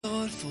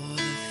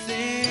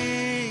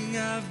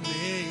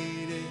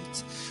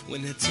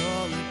when it's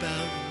all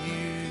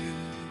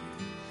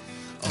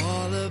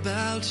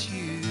about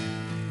you,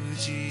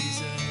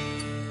 Jesus.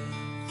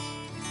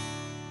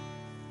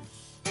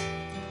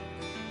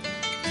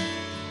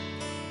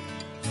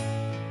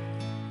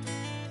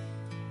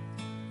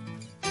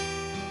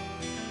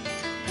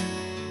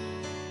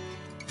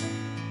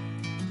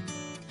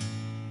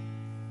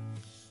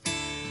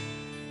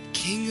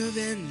 King of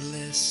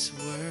endless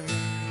worth,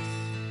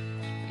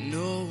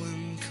 no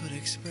one could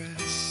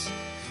express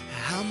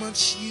how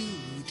much you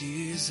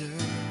deserve.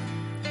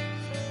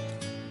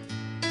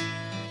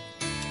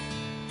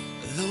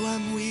 Though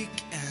I'm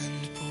weak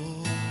and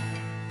poor,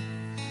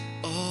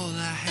 all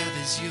I have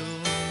is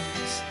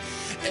yours,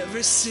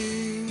 every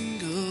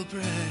single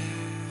breath.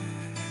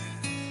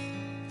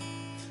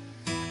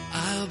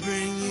 I'll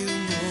bring you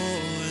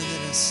more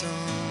than a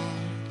song,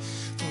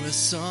 for a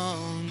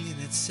song in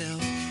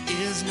itself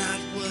is not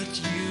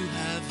what you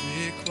have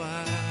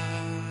required.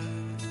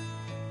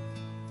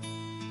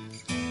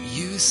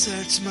 You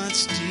search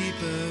much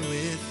deeper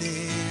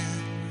within,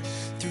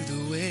 through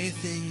the way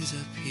things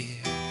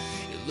appear.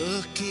 You're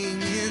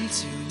looking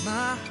into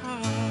my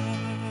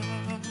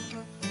heart.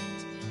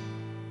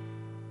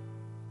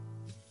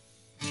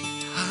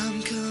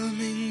 I'm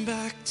coming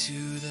back to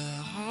the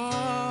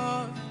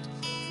heart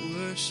of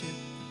worship.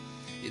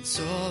 It's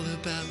all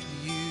about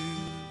you,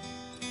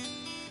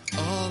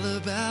 all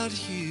about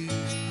you,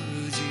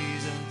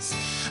 Jesus.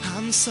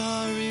 I'm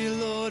sorry,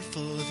 Lord, for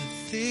the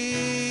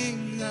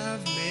things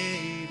I've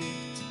made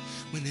it,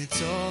 when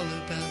it's all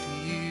about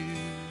you,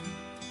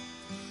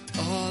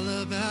 all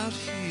about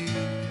you,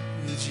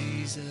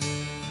 Jesus.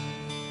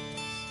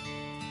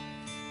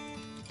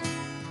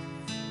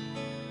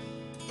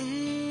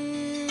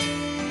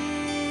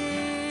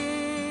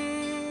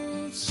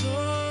 It's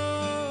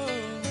all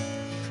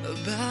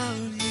about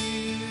you.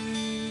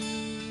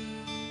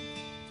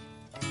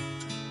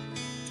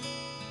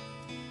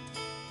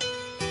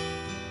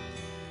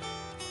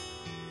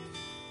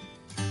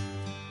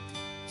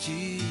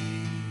 Jesus.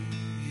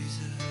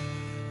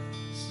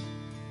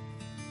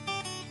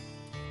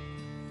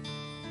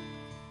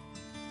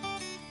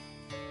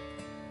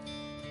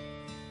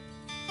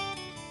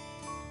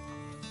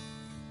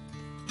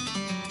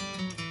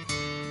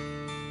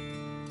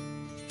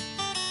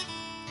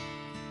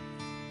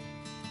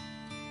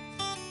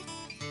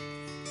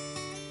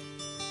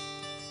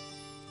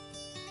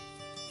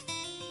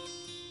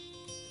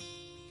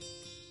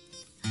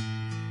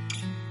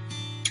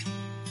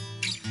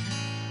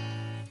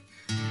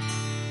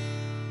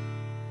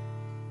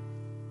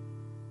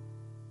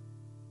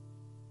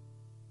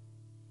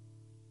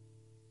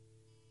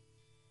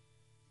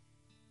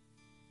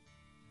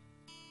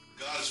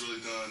 God has really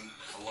done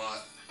a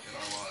lot in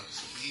our lives.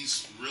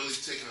 He's really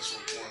taken us to a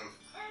point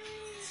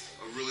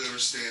of really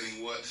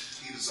understanding what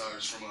He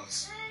desires from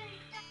us.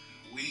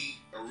 We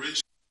originally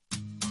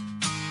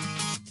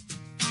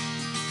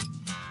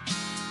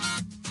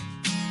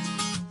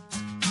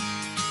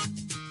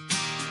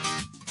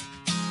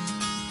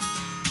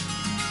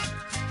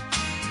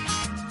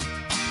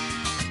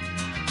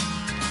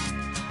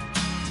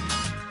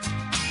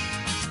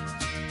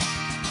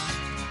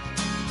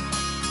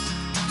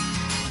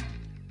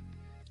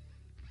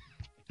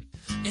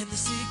In the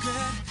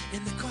secret,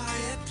 in the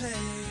quiet place,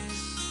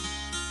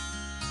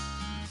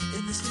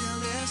 in the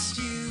stillness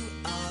you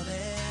are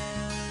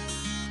there.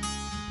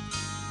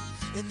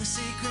 In the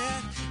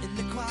secret, in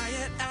the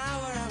quiet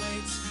hour I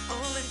wait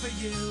only for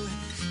you,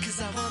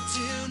 'cause I want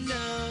to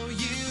know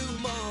you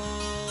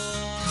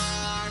more.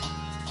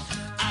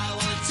 I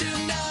want to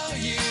know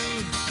you,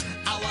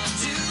 I want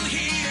to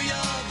hear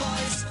your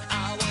voice,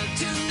 I want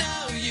to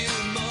know you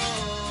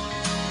more.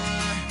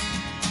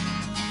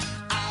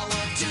 I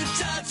want to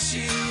touch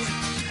you,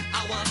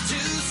 I want to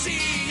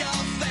see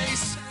your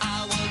face, I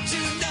want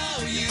to know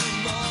you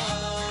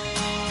more.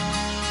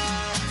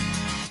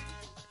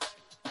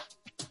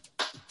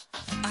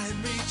 I'm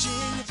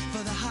reaching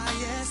for the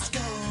highest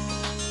goal,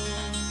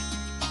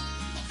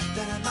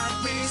 that I might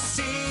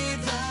receive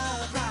the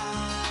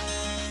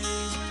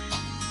prize.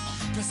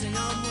 Pressing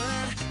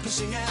onward,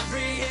 pushing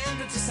every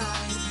hindrance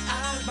aside,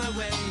 out of my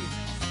way,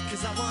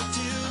 'cause I want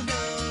to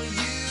know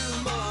you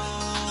more.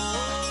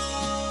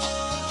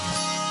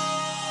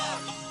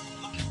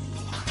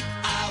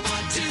 I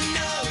want to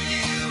know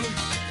you,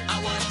 I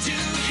want to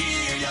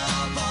hear your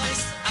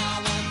voice, I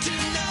want to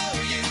know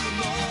you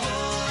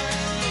more.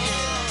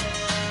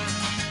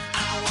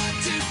 I want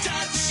to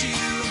touch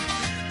you,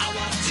 I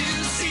want to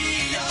see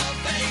your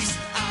face,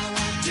 I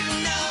want to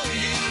know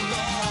you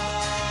more.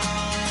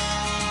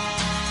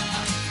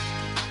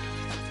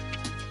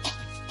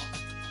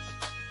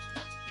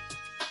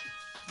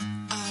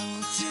 I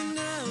want to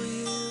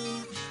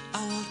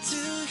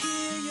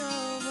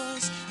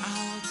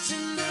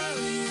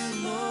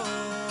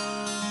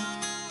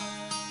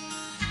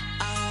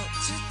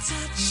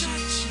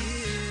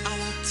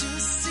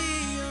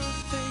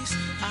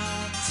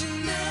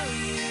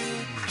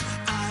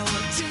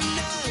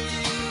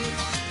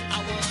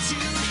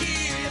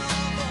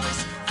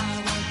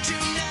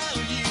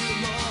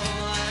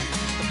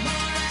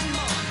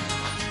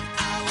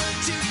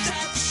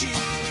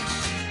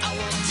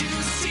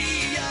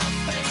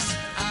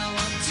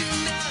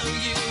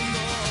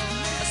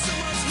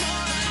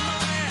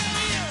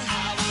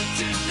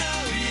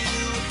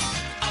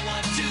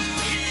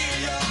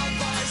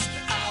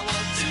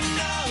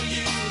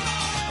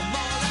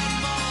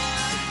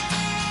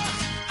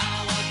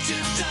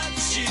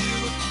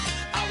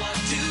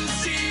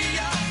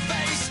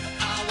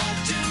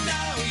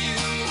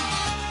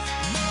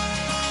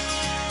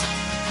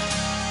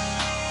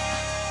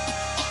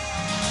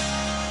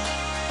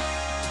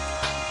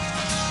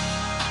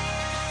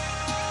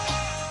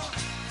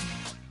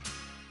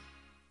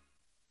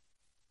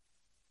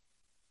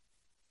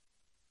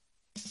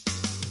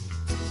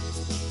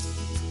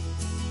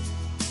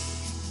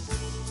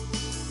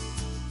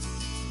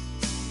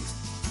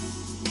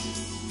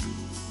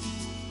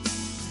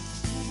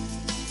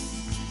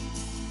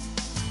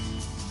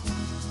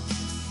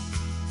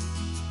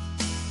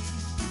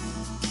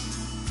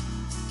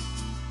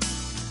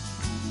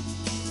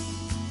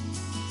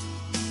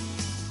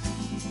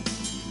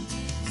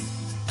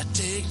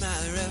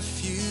my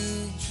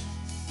refuge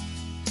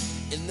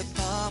in the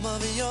palm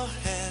of your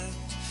hand.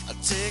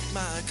 I'll take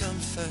my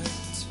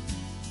comfort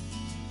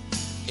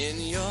in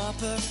your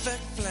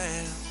perfect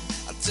plan.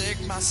 I'll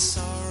take my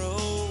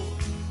sorrow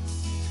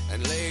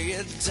and lay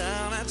it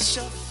down at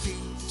your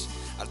feet.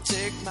 I'll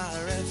take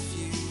my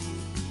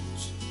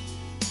refuge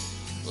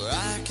where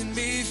I can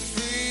be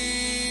free.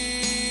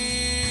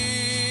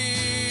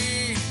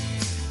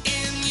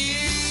 In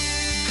you,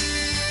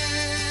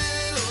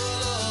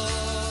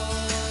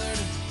 Lord.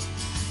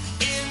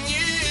 In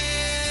you,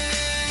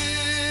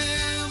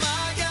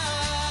 my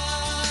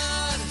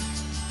God.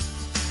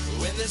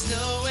 When there's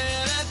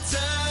nowhere to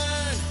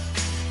turn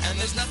and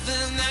there's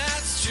nothing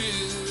that's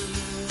true,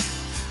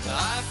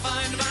 I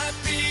find my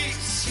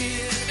peace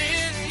here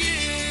in you.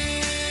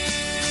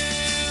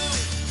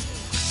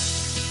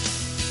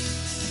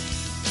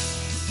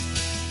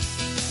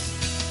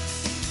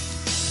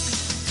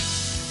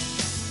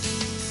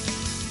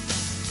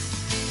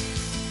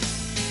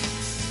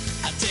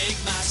 I take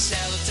my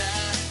shelter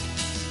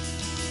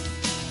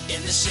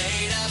in the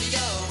shade of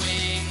your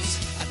wings.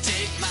 I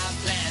take my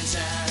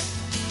pleasure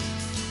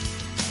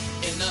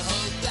in the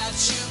hope that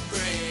you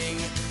bring.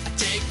 I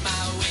take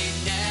my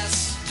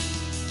weakness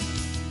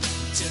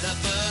to the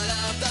foot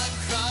of the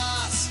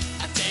cross.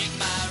 I take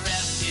my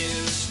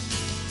refuge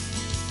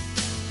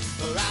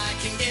where I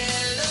can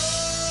get lost.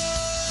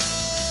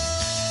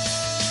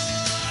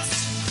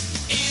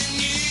 In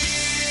you,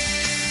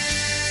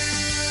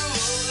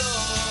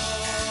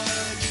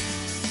 Lord.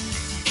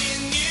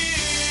 In you,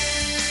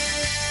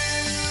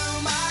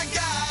 my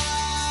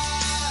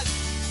God.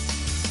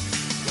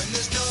 When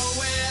there's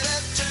nowhere to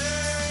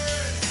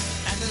turn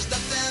and there's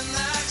nothing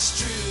that's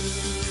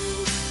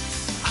true,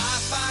 I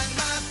find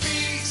my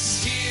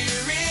peace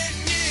here in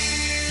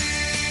you.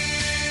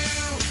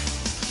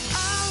 I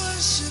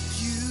worship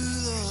you,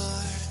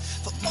 Lord,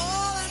 for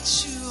all that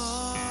you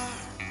are.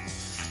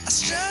 I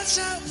stretch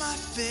out my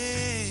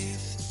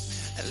faith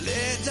and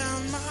lay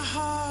down my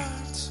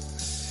heart.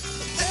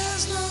 But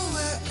there's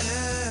nowhere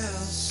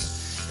else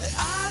that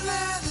I'd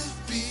rather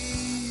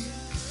be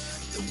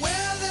than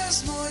where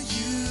there's more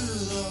you,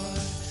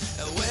 Lord,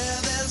 and where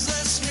there's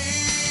less me.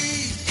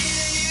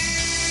 In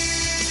you,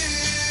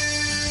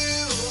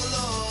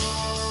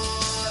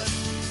 Lord.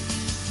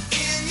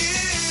 In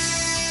you,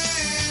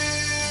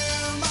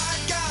 my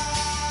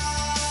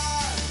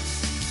God.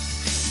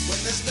 When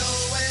there's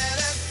nowhere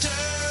to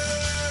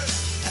turn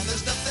and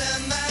there's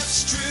nothing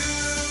that's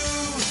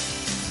true,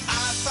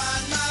 I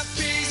find my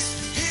peace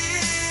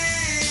here.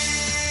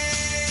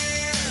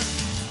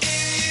 In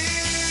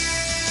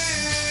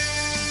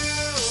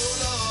you,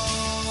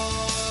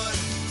 Lord.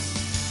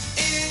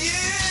 In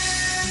you,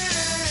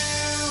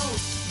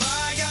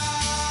 my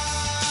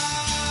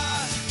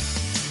God.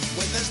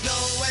 When there's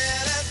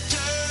nowhere to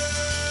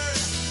turn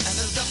and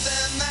there's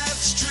nothing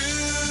that's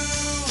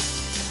true,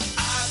 I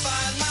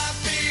find my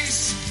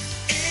peace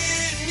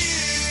in you.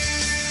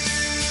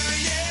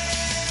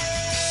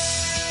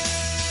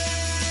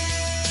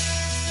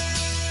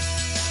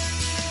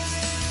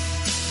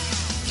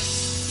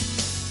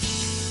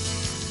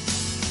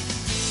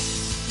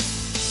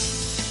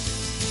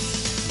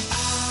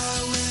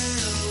 I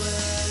will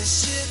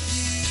worship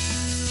you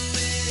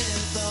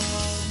with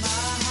all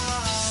my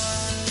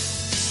heart,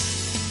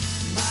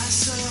 my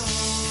soul.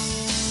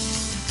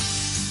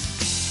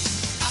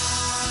 I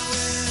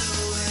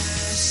will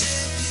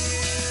worship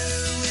you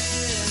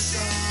with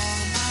all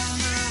my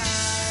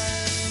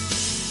might,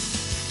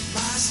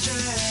 my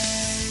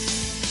strength.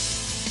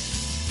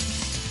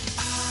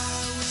 I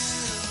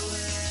will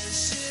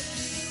worship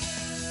you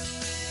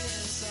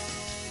with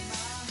all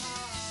my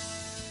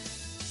heart,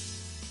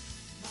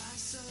 my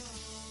soul.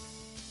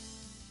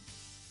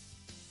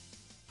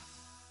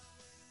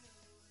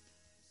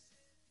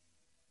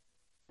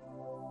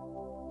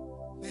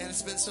 Man,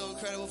 it's been so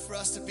incredible for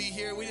us to be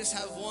here. We just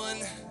have one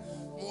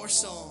more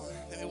song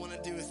that we want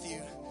to do with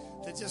you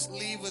to just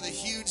leave with a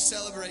huge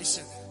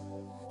celebration.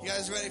 You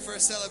guys ready for a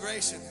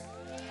celebration?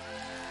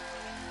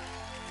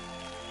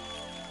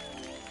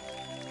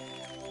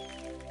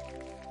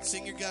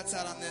 Sing your guts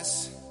out on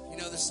this. You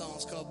know this song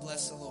is called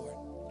Bless the Lord.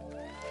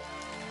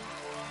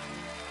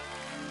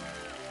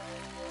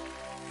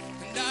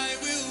 And I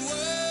will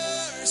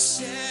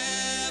worship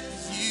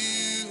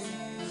you,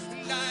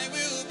 and I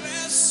will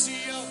bless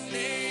your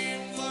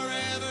name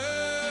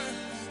forever,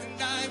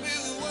 and I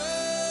will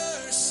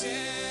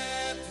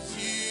worship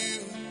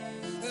you.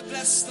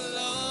 Bless the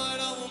Lord,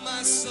 oh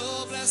my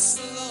soul, bless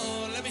the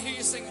Lord. Let me hear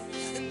you sing.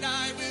 And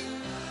I will.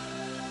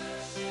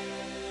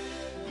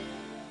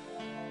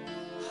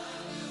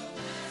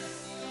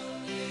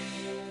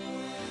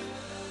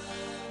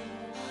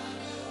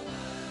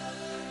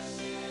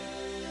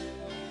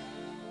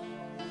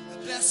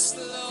 Bless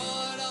the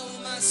Lord, oh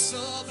my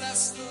soul,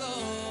 bless the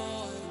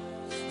Lord.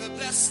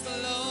 Bless the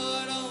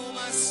Lord, oh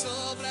my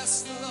soul,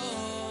 bless the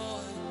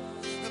Lord.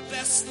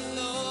 Bless the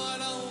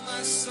Lord, oh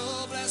my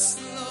soul, bless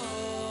the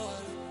Lord.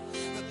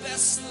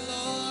 Bless the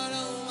Lord,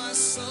 oh my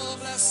soul,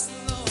 bless the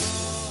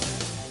Lord.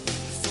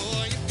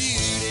 For your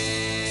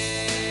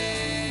beauty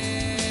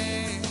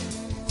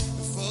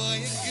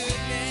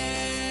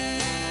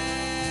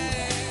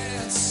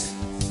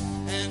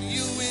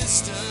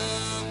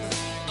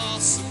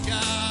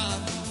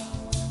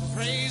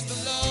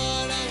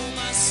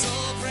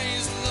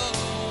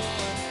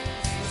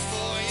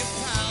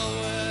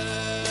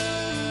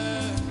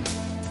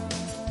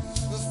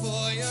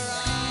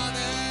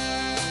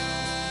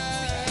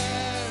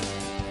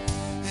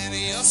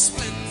your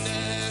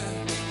splendor,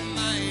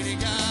 mighty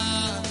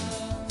God.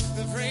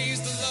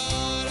 Praise the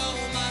Lord, oh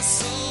my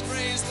soul,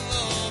 praise the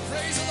Lord,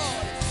 praise the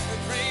Lord,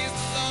 praise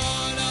the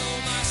Lord,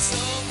 oh my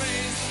soul,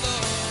 praise the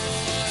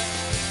Lord.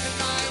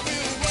 And I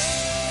will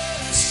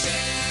worship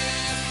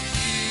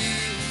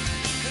you,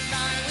 and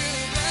I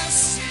will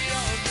bless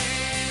your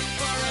name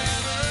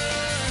forever.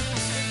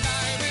 And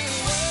I will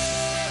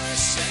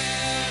worship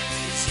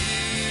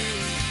you.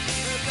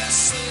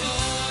 Bless the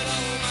Lord,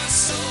 oh my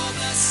soul,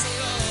 bless the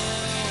Lord.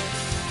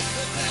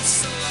 Bless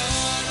the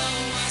Lord, oh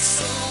my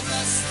soul,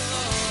 bless the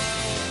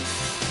Lord.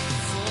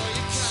 For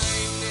your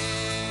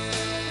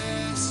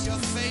kindness,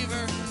 your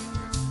favor,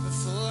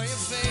 for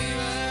your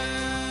favor,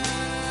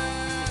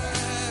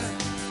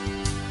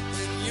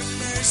 and your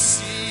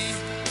mercy,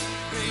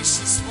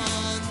 gracious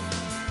one.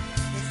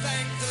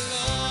 Thank the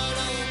Lord,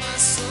 oh my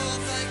soul,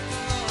 thank the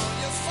Lord.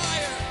 Your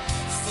fire,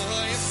 for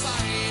your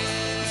fire,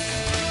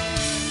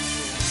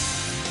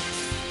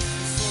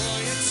 for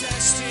your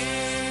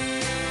testing,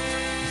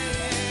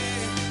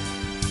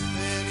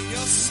 and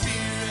your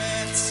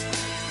spirit,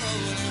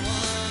 Holy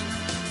One.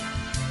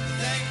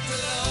 Thank the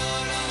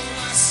Lord, oh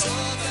my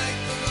soul, thank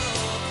the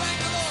Lord, thank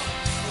the Lord.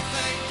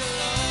 Thank the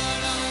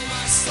Lord, oh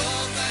my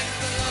soul, thank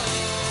the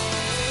Lord.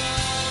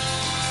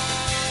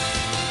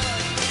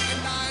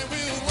 And I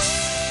will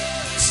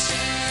worship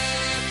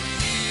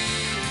you,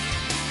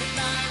 and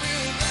I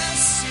will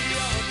bless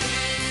your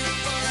name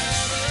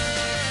forever.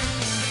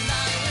 And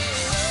I will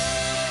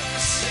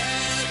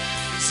worship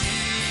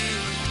you,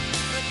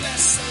 and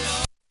bless the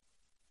Lord.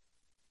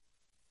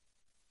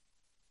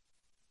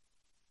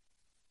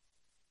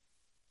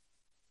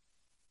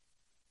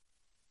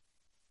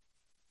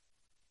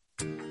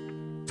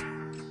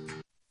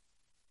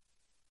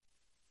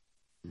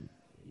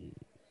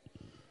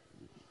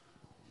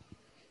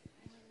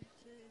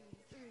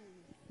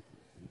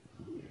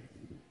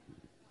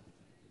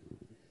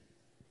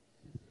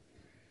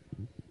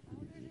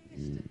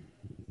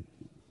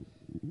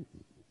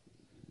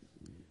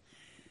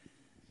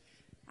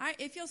 All right,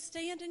 if you'll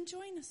stand and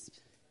join us.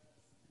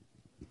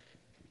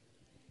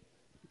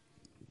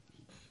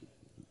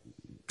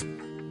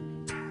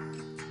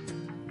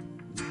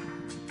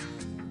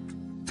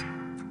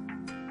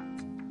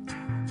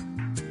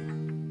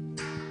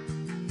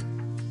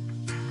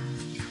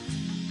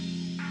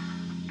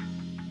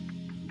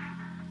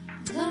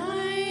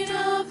 Light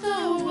of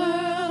the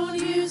world,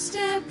 you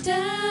step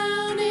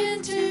down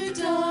into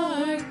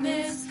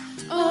darkness.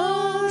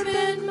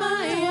 Open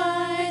my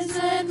eyes,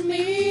 let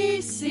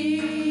me see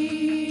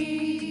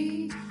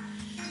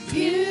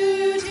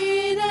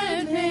beauty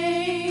that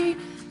made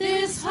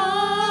this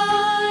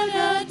heart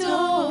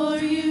adore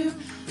you.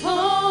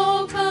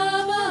 Hope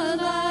of a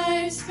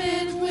life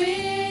spent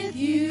with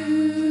you.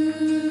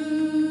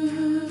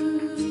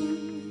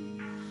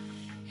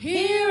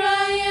 Here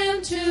I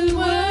am to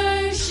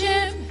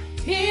worship.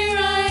 Here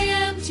I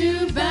am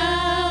to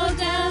bow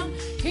down.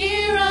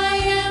 Here I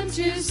am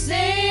to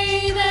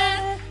say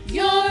that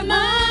you're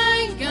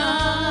my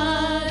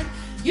God.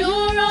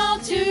 You're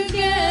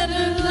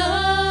altogether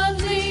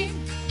lovely,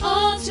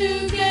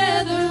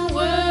 altogether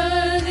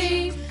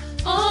worthy,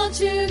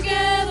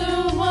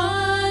 altogether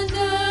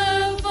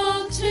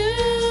wonderful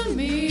to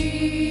me.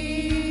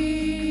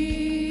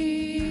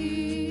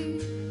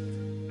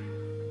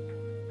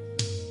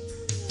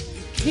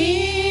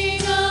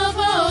 King of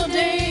all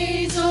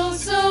days, oh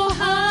so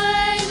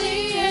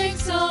highly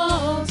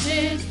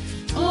exalted,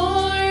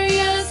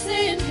 glorious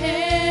in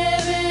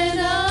heaven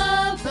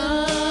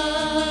above.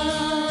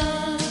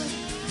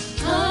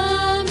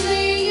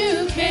 Humbly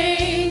you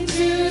came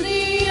to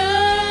the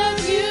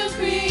earth you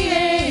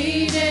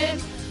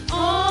created,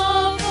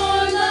 all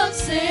for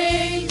love's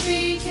sake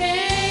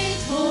became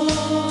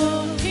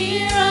poor.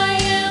 Here I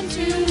am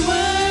to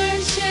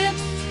worship,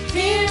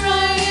 here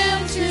I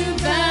am to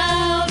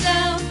bow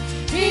down,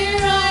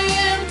 here I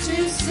am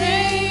to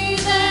say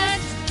that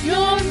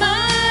you're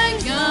my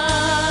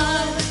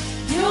God.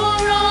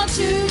 You're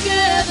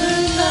altogether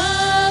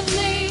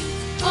lovely,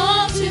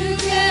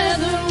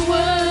 altogether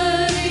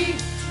worthy,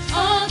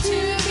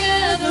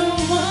 altogether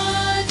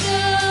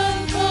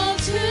wonderful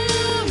to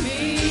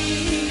me.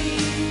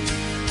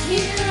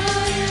 Here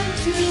I am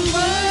to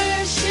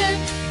worship,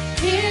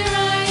 here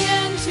I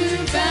am to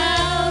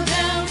bow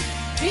down,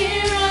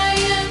 here I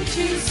am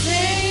to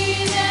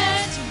say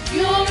that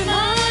you're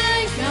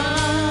my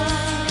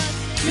God.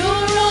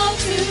 You're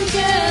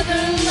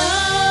altogether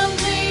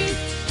lovely,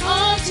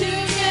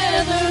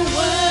 altogether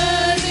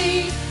worthy,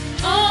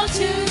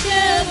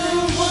 altogether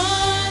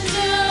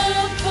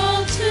wonderful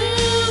to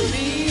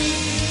me.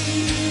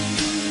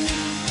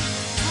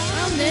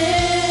 I'll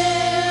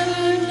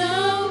never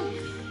know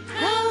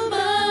how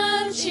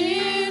much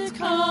it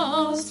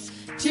costs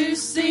to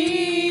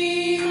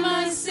see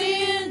my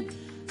sin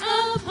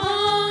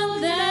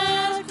upon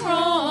that cross.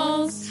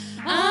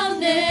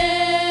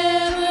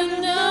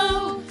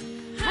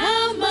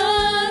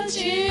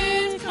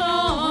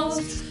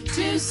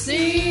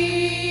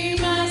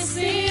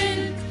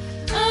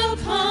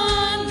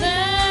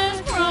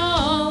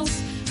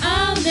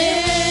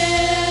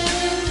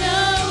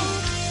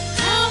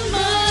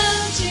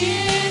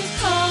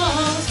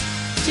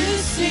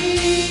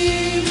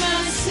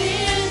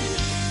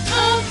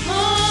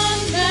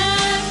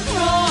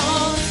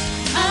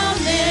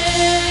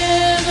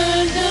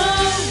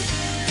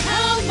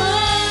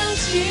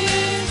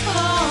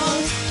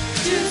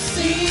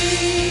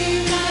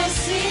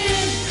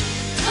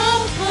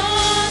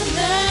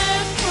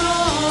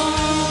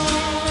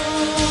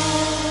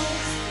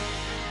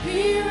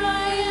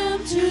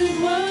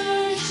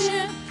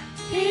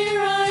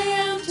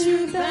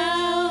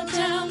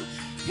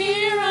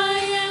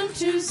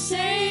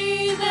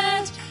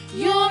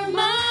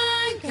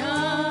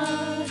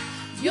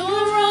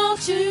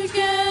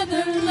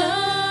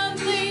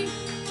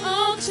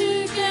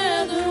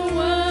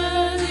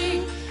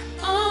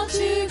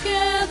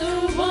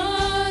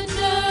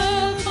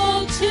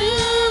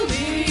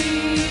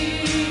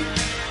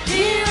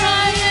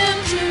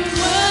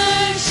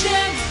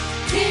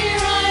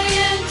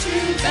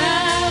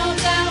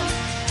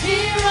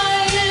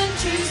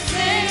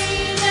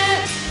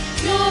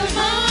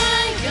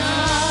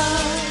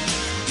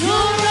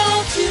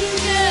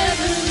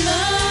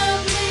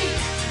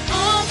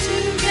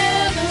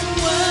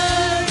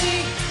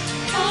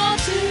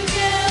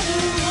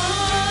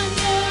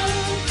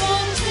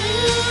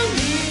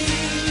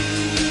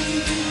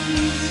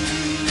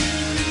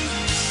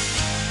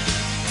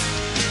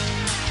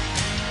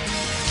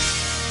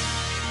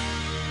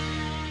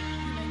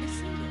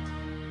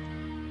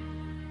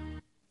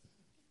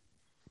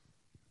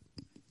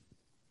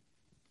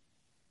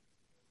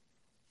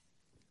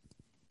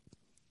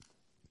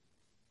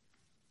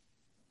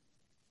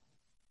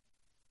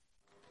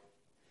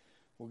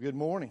 Well, good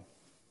morning.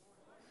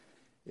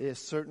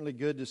 It's certainly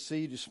good to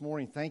see you this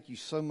morning. Thank you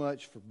so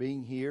much for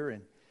being here.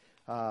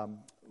 And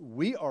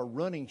we are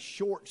running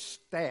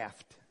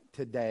short-staffed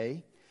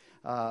today.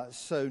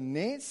 So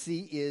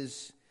Nancy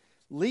is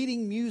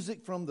leading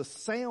music from the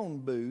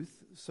sound booth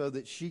so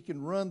that she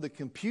can run the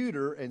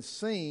computer and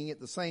sing at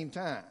the same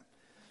time.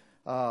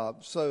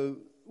 So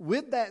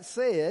with that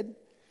said,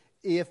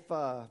 if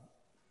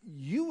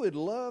you would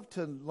love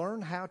to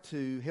learn how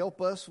to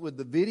help us with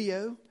the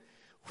video,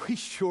 we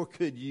sure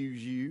could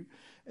use you,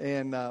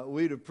 and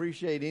we'd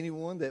appreciate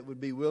anyone that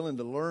would be willing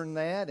to learn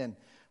that. And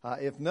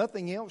if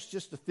nothing else,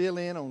 just to fill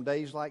in on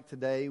days like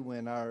today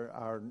when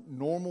our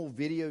normal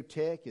video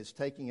tech is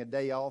taking a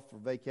day off for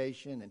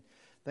vacation and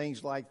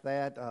things like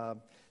that.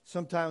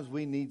 Sometimes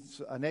we need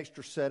an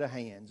extra set of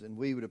hands, and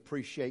we would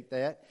appreciate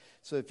that.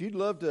 So if you'd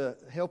love to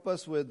help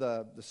us with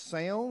the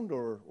sound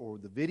or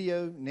the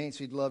video,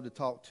 Nancy'd love to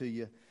talk to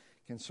you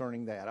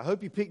concerning that. I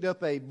hope you picked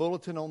up a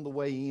bulletin on the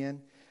way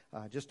in.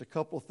 Just a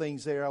couple of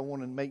things there I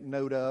want to make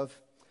note of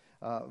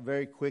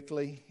very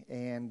quickly.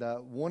 And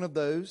one of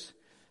those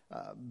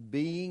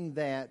being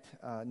that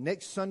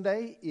next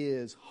Sunday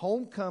is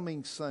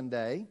Homecoming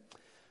Sunday.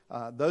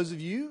 Those of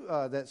you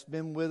that's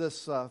been with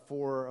us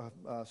for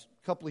a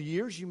couple of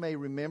years, you may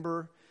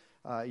remember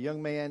a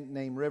young man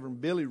named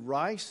Reverend Billy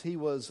Rice. He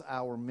was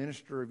our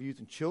Minister of Youth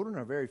and Children,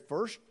 our very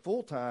first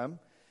full-time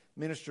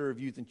Minister of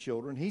Youth and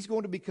Children. He's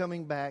going to be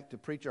coming back to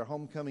preach our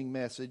homecoming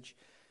message.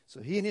 So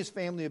he and his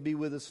family will be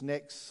with us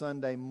next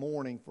Sunday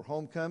morning for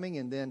homecoming.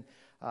 And then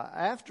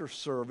after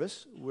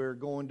service, we're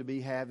going to be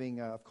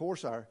having, of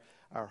course, our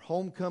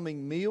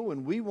homecoming meal.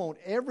 And we want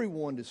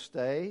everyone to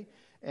stay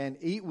and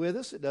eat with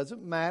us. It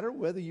doesn't matter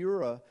whether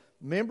you're a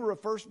member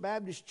of First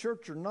Baptist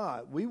Church or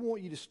not. We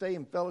want you to stay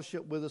in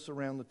fellowship with us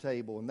around the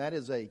table. And that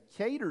is a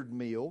catered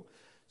meal.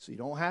 So you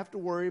don't have to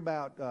worry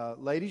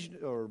about ladies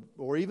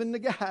or even the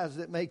guys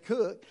that may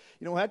cook.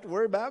 You don't have to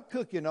worry about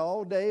cooking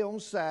all day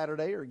on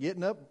Saturday or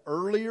getting up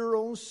earlier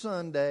on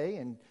Sunday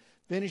and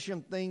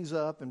finishing things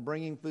up and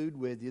bringing food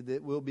with you.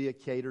 That will be a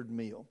catered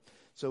meal.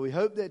 So we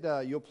hope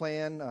that you'll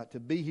plan to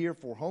be here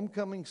for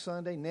Homecoming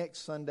Sunday,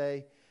 next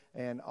Sunday,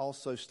 and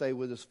also stay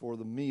with us for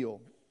the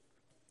meal.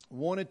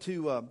 Wanted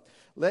to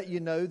let you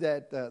know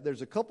that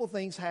there's a couple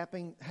things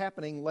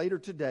happening later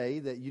today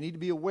that you need to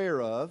be aware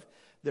of.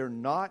 They're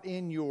not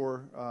in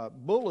your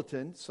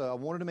bulletin, so I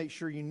wanted to make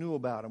sure you knew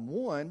about them.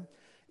 One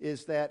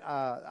is that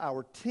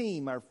our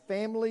team, our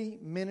family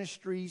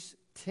ministries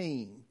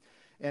team,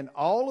 and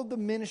all of the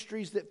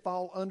ministries that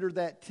fall under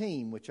that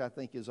team, which I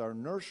think is our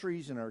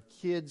nurseries and our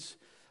kids'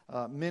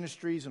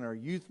 ministries and our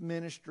youth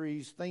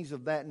ministries, things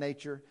of that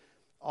nature,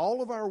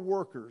 all of our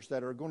workers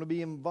that are going to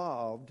be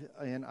involved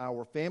in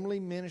our family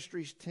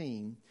ministries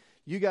team,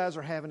 you guys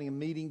are having a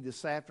meeting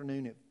this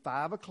afternoon at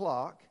 5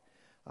 o'clock.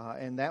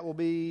 And that will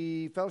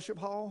be Fellowship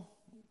Hall,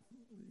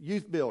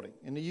 youth building,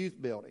 in the youth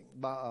building,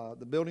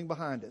 the building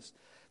behind us.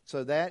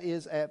 So that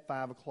is at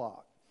 5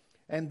 o'clock.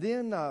 And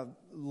then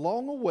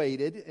long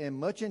awaited and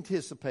much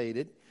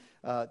anticipated,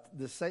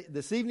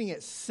 this evening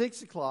at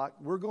 6 o'clock,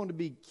 we're going to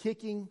be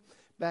kicking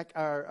back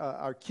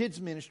our kids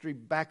ministry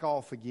back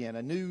off again,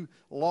 a new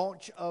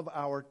launch of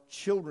our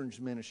children's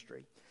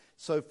ministry.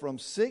 So from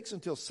 6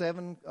 until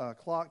 7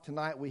 o'clock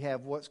tonight, we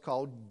have what's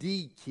called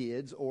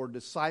D-Kids, or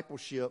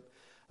discipleship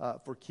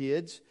for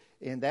kids,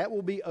 and that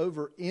will be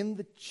over in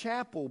the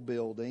chapel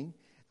building,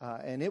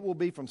 and it will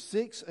be from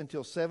 6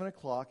 until 7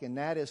 o'clock, and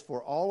that is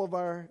for all of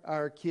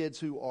our kids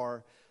who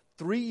are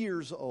 3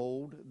 years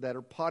old that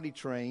are potty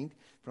trained,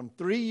 from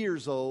 3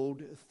 years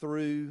old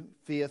through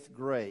 5th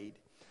grade.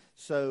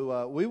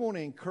 So we want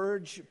to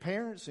encourage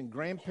parents and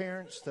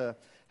grandparents to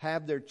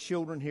have their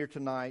children here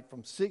tonight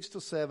from 6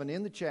 to 7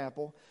 in the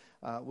chapel.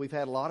 We've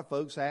had a lot of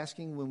folks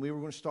asking when we were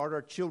going to start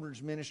our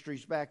children's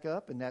ministries back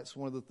up, and that's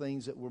one of the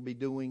things that we'll be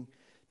doing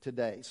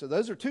today. So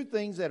those are two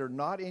things that are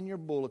not in your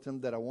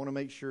bulletin that I want to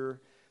make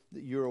sure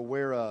that you're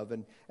aware of.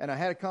 And I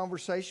had a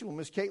conversation with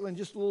Miss Caitlin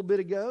just a little bit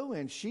ago,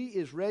 and she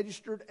is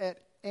registered at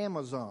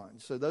Amazon.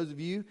 So those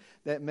of you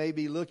that may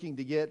be looking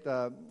to get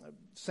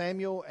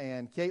Samuel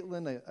and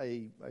Caitlin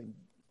a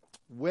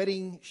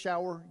wedding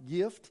shower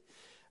gift,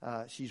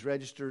 she's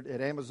registered at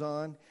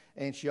Amazon,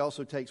 and she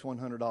also takes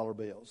 $100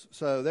 bills.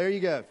 So there you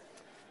go.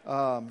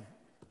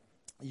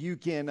 You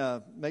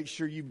can make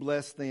sure you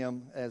bless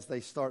them as they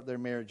start their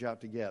marriage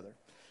out together.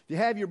 If you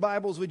have your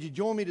Bibles, would you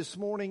join me this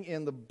morning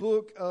in the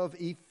book of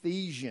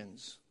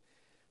Ephesians?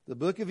 The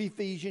book of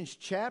Ephesians,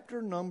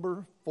 chapter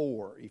number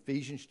 4.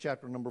 Ephesians,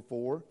 chapter number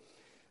 4.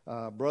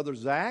 Brother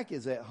Zach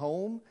is at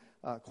home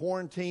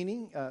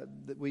quarantining.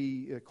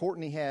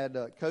 Courtney had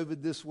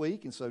COVID this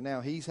week, and so now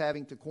he's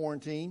having to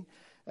quarantine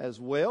as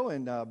well.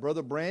 And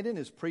Brother Brandon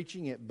is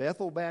preaching at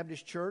Bethel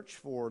Baptist Church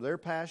for their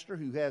pastor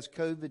who has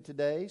COVID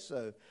today.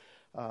 So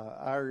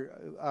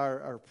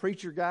our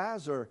preacher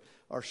guys are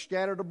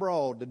scattered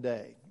abroad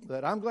today.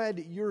 But I'm glad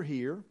that you're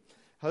here.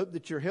 Hope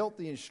that you're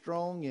healthy and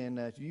strong, and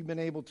that you've been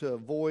able to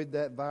avoid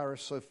that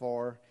virus so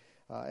far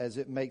as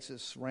it makes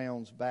its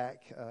rounds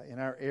back in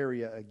our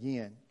area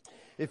again.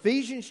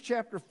 Ephesians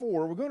chapter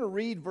 4, we're going to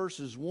read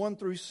verses 1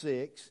 through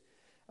 6,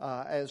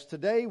 as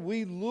today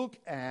we look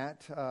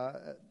at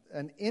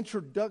an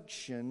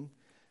introduction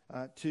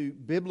to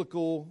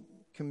biblical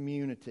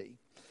community.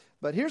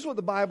 But here's what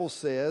the Bible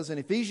says in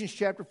Ephesians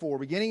chapter 4,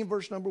 beginning in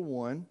verse number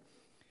 1.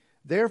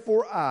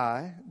 Therefore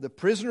I, the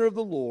prisoner of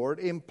the Lord,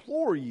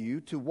 implore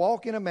you to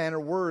walk in a manner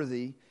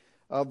worthy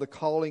of the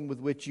calling with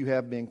which you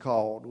have been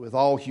called, with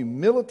all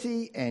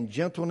humility and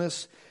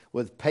gentleness,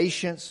 with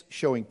patience,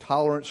 showing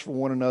tolerance for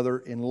one another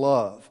in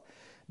love,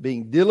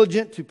 being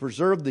diligent to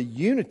preserve the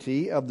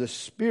unity of the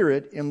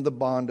Spirit in the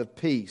bond of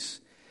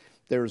peace.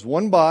 There is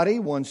one body,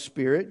 one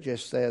Spirit,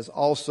 just as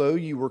also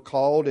you were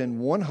called in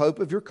one hope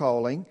of your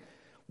calling,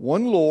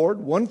 one Lord,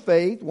 one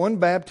faith, one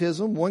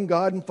baptism, one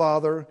God and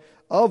Father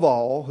of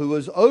all, who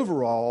is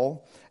over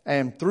all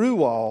and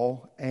through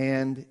all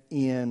and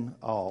in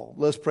all.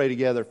 Let's pray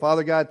together.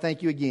 Father God,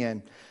 thank you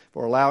again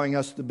for allowing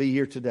us to be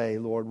here today,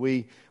 Lord.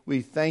 We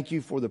thank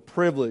you for the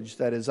privilege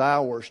that is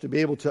ours to be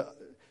able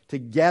to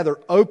gather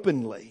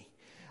openly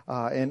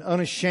and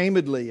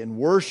unashamedly and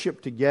worship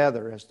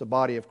together as the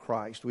body of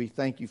Christ. We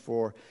thank you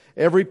for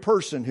every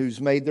person who's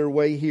made their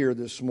way here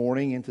this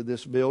morning into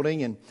this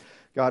building. And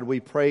God, we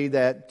pray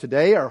that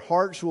today our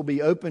hearts will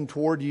be open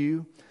toward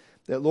you,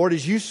 that, Lord,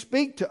 as you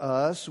speak to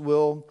us,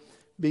 we'll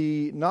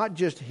be not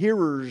just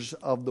hearers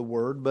of the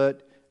word,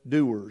 but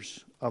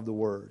doers of the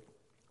word.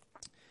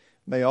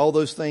 May all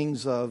those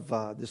things of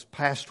this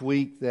past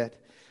week that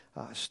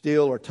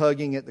still are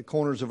tugging at the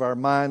corners of our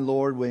mind,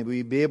 Lord, may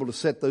we be able to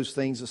set those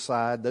things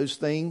aside, those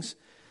things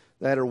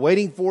that are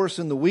waiting for us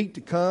in the week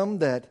to come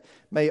that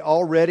may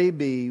already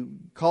be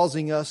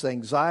causing us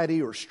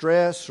anxiety or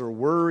stress or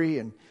worry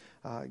and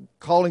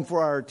calling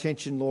for our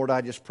attention. Lord,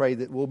 I just pray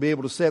that we'll be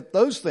able to set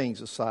those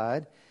things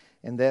aside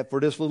and that for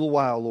this little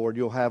while, Lord,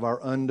 you'll have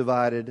our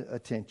undivided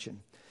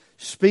attention.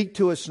 Speak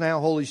to us now,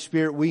 Holy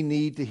Spirit. We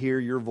need to hear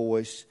your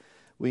voice.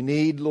 We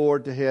need,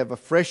 Lord, to have a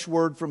fresh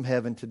word from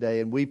heaven today.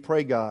 And we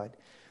pray, God,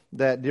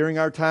 that during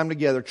our time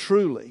together,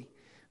 truly,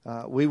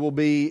 we will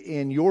be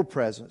in your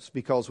presence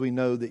because we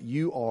know that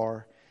you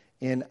are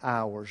in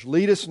ours.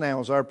 Lead us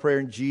now is our prayer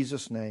in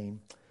Jesus'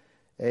 name.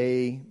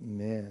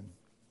 Amen.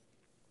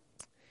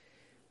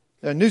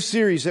 A new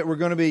series that we're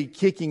going to be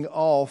kicking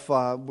off,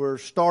 we're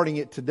starting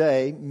it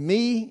today,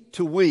 Me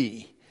to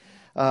We.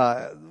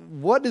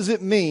 What does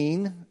it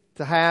mean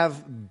to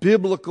have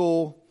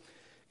biblical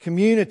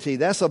community?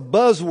 That's a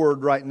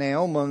buzzword right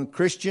now among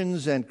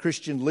Christians and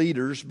Christian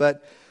leaders.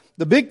 But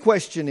the big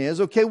question is,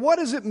 okay, what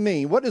does it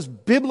mean? What does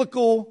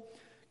biblical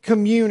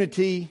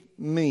community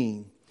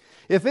mean?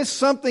 If it's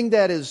something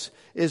that is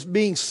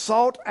being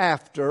sought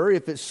after,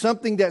 if it's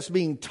something that's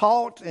being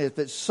taught, if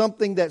it's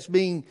something that's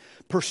being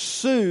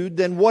pursued,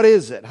 then what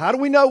is it? How do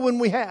we know when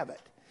we have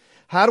it?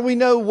 How do we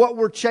know what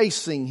we're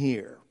chasing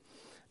here?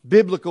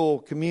 Biblical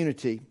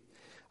community.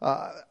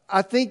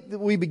 I think that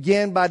we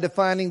begin by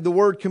defining the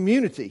word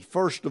community,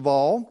 first of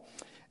all.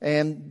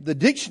 And the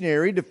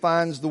dictionary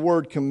defines the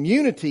word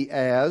community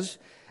as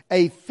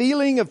a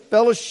feeling of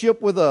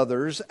fellowship with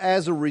others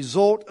as a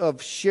result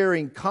of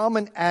sharing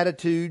common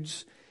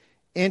attitudes,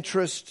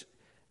 interests,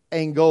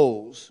 and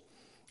goals.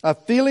 A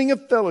feeling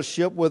of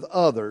fellowship with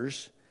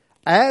others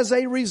as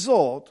a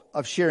result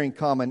of sharing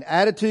common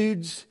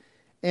attitudes,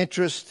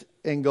 interests,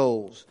 and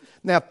goals.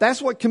 Now, if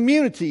that's what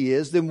community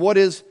is, then what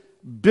is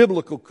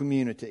biblical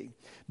community?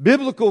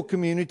 Biblical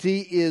community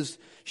is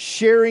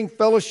sharing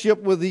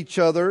fellowship with each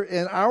other,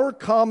 and our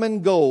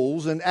common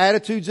goals and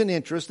attitudes and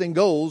interests and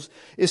goals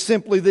is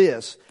simply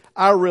this: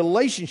 our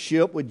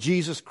relationship with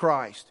Jesus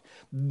Christ.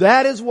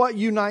 That is what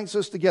unites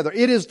us together.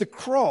 It is the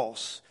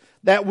cross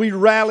that we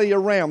rally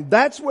around.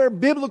 That's where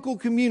biblical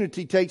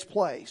community takes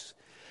place.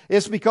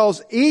 It's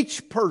because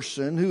each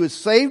person who is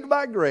saved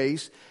by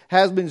grace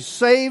has been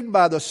saved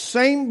by the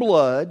same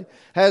blood,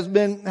 has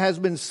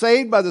been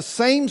saved by the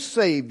same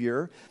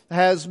Savior,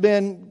 has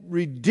been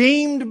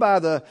redeemed by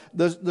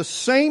the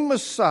same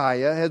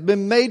Messiah, has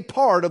been made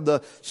part of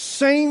the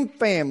same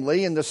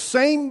family and the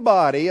same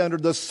body under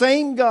the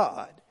same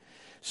God.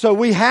 So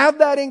we have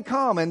that in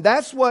common.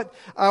 That's what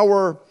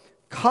our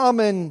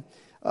common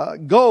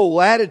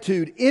goal,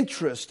 attitude,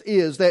 interest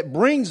is that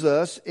brings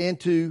us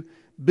into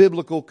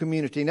biblical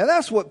community. Now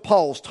that's what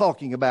Paul's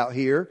talking about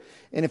here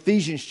in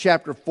Ephesians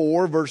chapter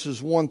 4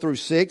 verses 1 through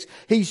 6.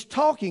 He's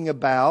talking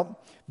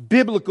about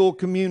biblical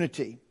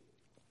community.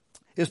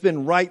 It's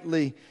been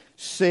rightly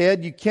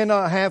said, you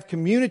cannot have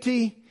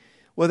community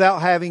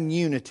without having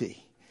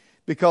unity,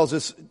 because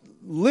it's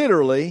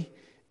literally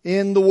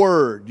in the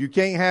Word. You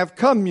can't have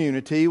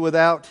community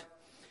without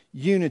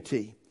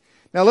unity.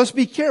 Now let's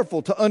be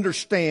careful to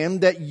understand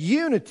that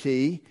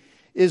unity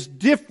is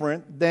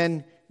different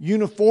than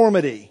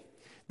uniformity.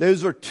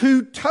 Those are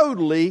two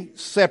totally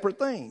separate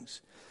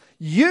things.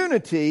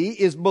 Unity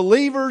is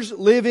believers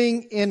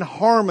living in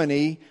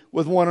harmony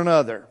with one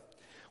another,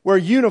 where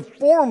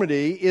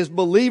uniformity is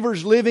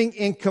believers living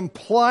in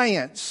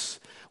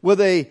compliance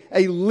with a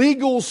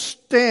legal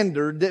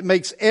standard that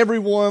makes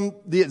everyone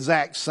the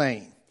exact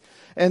same.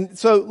 And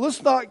so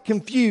let's not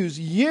confuse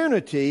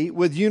unity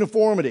with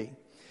uniformity.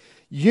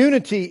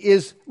 Unity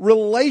is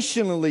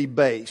relationally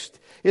based.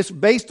 It's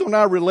based on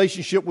our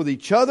relationship with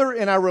each other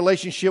and our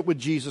relationship with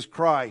Jesus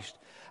Christ,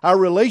 our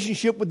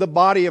relationship with the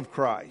body of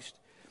Christ.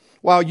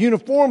 While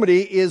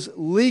uniformity is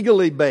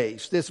legally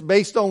based. It's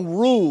based on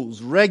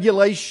rules,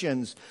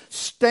 regulations,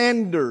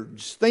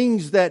 standards,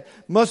 things that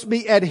must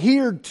be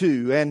adhered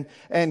to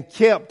and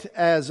kept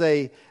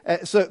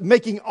so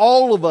making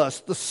all of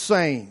us the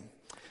same.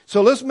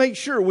 So let's make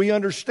sure we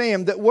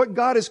understand that what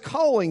God is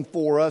calling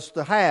for us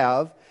to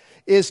have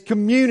is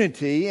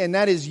community, and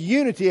that is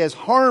unity as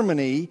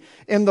harmony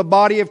in the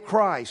body of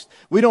Christ.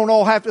 We don't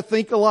all have to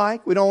think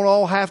alike. We don't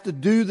all have to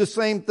do the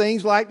same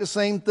things, like the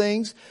same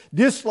things,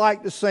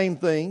 dislike the same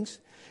things.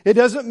 It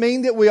doesn't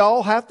mean that we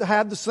all have to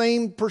have the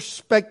same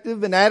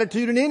perspective and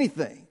attitude in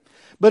anything.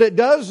 But it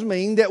does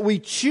mean that we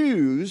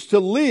choose to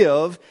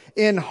live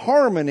in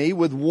harmony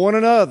with one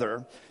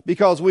another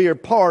because we are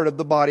part of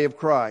the body of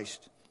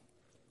Christ.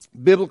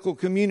 Biblical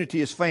community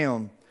is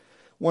found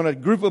when a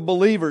group of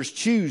believers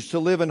choose to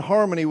live in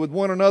harmony with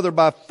one another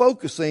by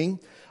focusing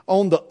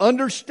on the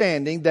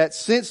understanding that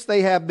since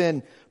they have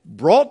been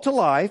brought to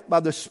life by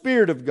the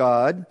Spirit of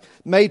God,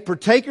 made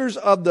partakers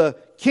of the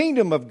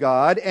kingdom of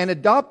God, and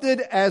adopted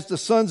as the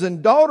sons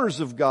and daughters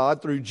of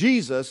God through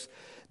Jesus,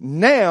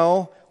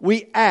 now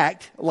we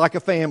act like a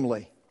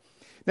family.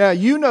 Now,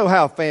 you know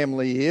how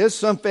family is.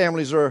 Some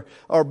families are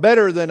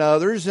better than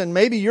others, and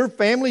maybe your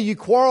family, you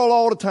quarrel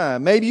all the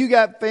time. Maybe you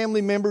got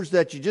family members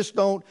that you just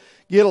don't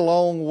get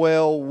along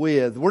well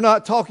with. We're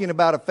not talking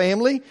about a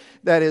family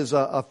that is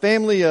a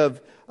family of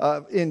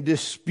in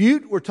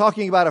dispute. We're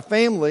talking about a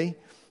family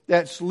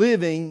that's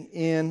living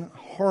in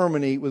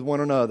harmony with one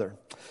another.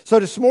 So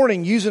this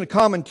morning, using a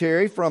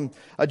commentary from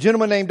a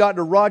gentleman named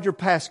Dr. Roger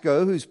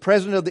Pascoe, who's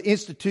president of the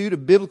Institute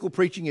of Biblical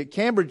Preaching at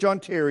Cambridge,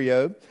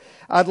 Ontario,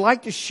 I'd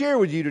like to share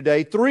with you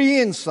today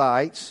 3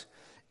 insights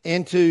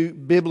into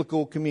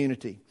biblical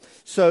community.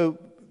 So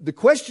the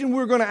question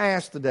we're going to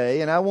ask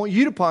today, and I want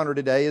you to ponder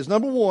today, is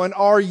number 1,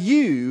 are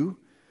you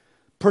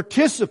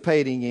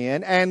participating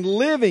in and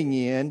living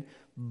in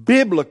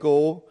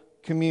biblical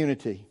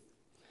community?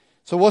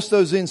 So what's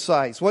those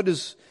insights? What do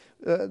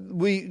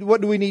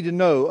we need to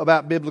know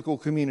about biblical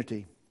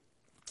community?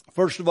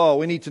 First of all,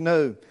 we need to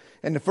know,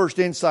 and the first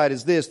insight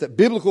is this, that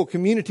biblical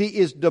community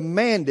is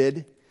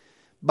demanded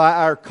by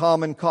our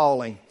common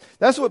calling.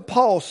 That's what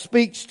Paul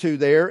speaks to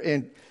there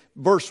in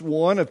verse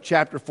 1 of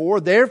chapter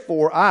 4.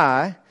 Therefore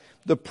I,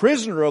 the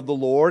prisoner of the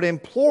Lord,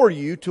 implore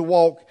you to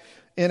walk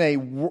in a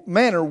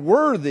manner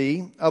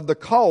worthy of the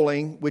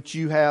calling which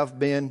you have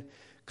been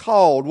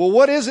called. Well,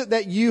 what is it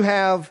that you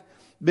have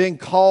been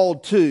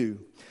called to?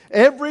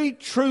 Every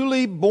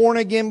truly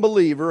born-again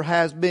believer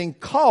has been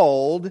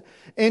called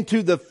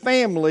into the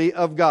family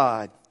of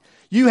God.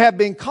 You have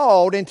been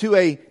called into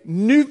a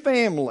new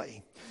family.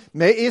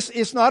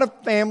 It's not a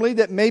family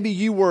that maybe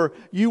you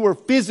were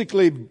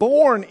physically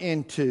born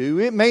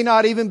into. It may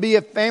not even be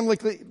a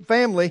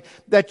family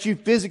that you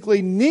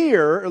physically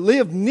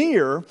live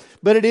near,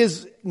 but it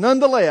is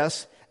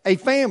nonetheless a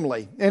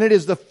family, and it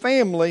is the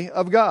family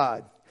of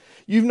God.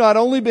 You've not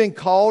only been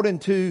called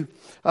into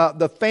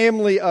the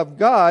family of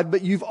God,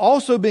 but you've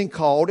also been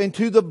called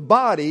into the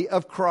body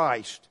of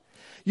Christ.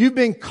 You've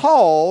been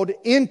called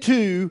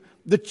into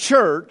the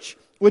church,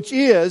 which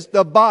is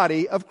the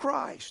body of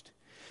Christ.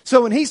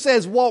 So when he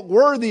says walk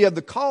worthy of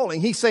the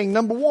calling, he's saying,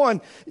 number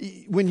 1,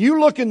 when you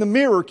look in the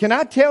mirror, can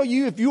I tell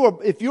you if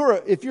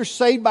you're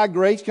saved by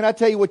grace, can I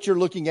tell you what you're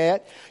looking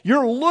at?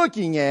 You're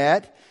looking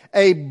at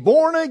a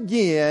born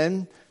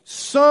again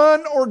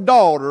son or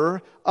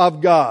daughter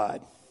of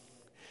God.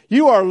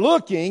 You are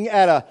looking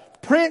at a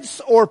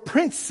prince or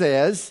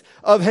princess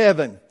of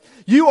heaven.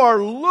 You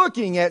are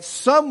looking at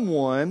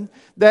someone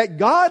that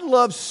God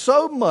loves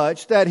so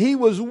much that He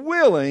was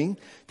willing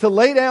to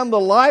lay down the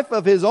life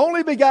of His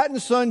only begotten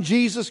Son,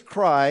 Jesus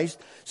Christ,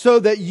 so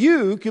that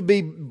you could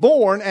be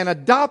born and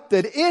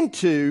adopted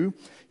into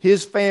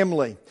His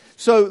family.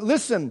 So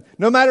listen,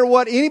 no matter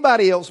what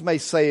anybody else may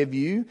say of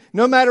you,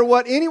 no matter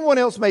what anyone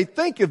else may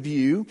think of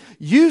you,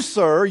 you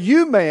sir,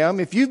 you ma'am,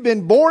 if you've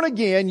been born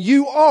again,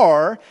 you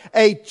are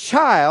a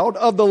child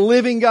of the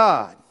living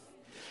God.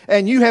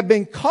 And you have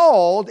been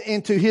called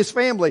into His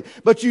family.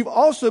 But you've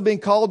also been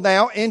called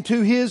now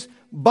into His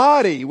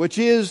body, which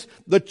is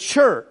the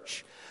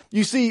church.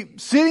 You see,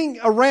 sitting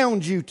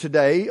around you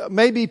today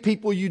may be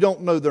people you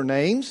don't know their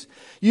names.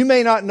 You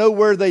may not know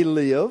where they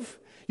live.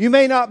 You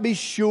may not be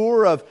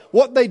sure of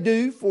what they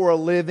do for a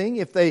living,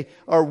 if they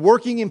are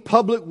working in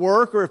public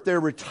work, or if they're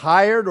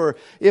retired, or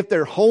if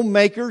they're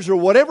homemakers, or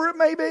whatever it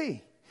may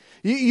be.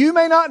 You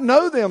may not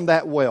know them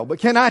that well, but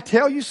can I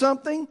tell you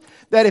something?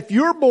 That if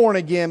you're born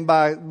again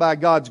by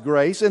God's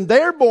grace, and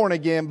they're born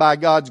again by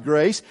God's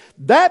grace,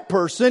 that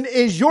person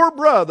is your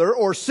brother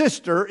or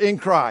sister in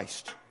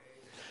Christ.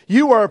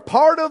 You are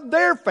part of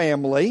their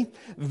family.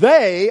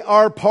 They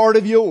are part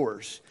of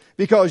yours,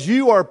 because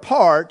you are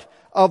part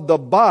of the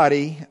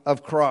body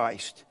of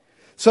Christ.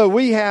 So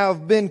we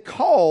have been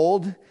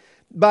called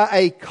by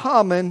a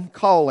common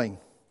calling.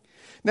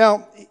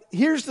 Now,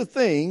 here's the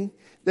thing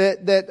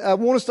that I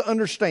want us to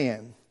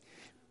understand.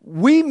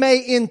 we may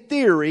in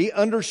theory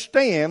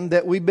understand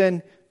that we've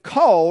been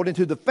called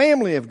into the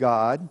family of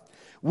God.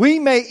 We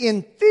may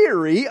in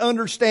theory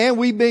understand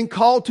we've been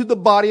called to the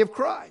body of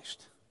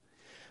Christ.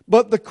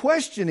 But the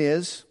question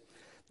is,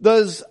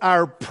 does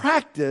our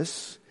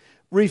practice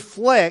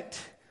reflect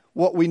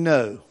what we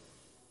know?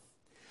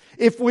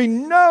 If we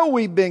know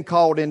we've been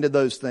called into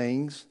those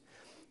things,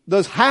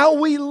 does how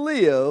we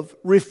live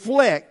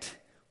reflect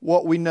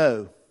what we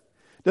know?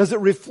 Does it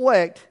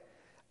reflect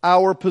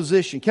our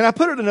position? Can I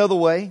put it another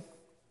way?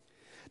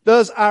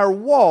 Does our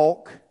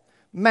walk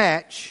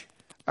match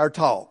our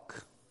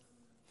talk?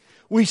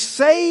 We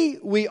say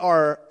we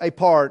are a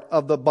part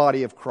of the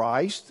body of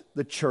Christ,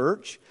 the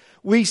church.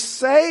 We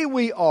say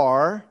we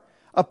are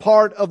a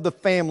part of the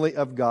family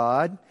of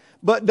God.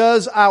 But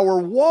does our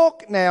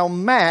walk now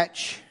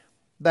match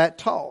that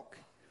talk?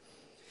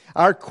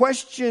 Our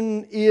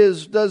question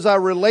is, does our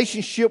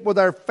relationship with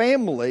our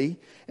family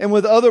and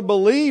with other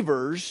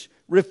believers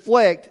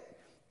reflect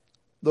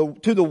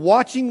to the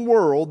watching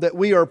world that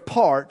we are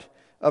part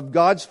of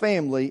God's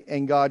family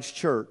and God's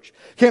church?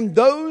 Can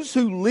those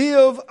who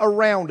live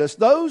around us,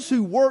 those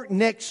who work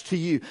next to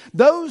you,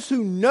 those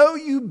who know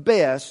you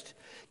best,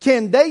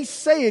 can they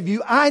say of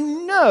you, I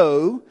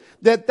know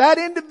that that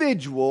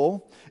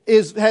individual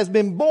has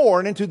been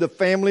born into the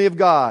family of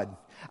God?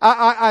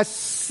 I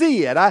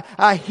see it.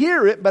 I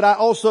hear it, but I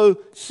also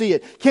see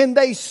it. Can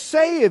they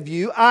say of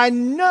you, I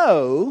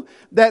know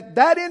that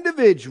that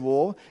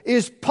individual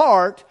is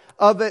part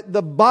of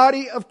the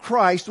body of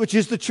Christ, which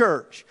is the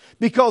church?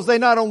 Because they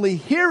not only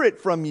hear it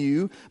from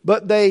you,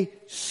 but they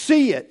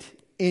see it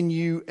in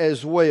you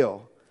as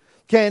well.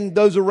 Can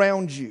those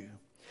around you?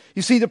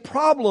 You see, the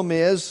problem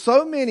is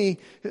so many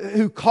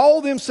who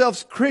call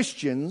themselves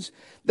Christians,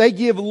 they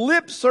give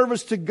lip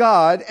service to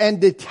God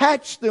and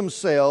detach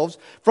themselves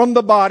from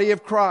the body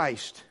of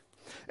Christ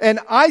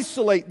and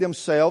isolate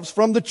themselves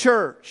from the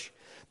church.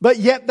 But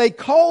yet they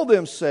call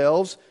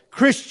themselves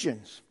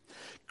Christians.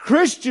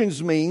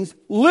 Christians means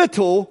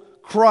little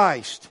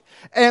Christ.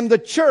 And the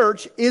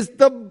church is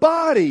the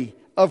body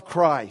of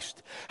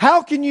Christ.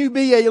 How can you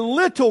be a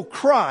little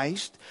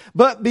Christ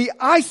but be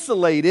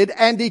isolated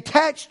and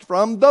detached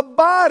from the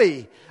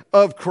body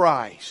of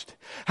Christ?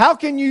 How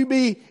can you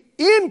be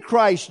in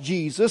Christ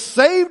Jesus,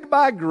 saved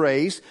by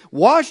grace,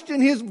 washed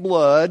in His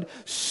blood,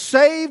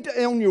 saved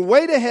on your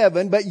way to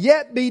heaven, but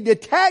yet be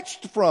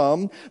detached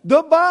from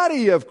the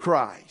body of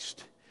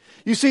Christ?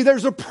 You see,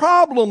 there's a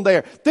problem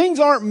there. Things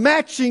aren't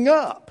matching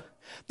up.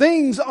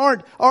 Things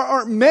aren't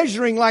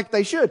measuring like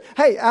they should.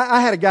 Hey,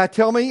 I had a guy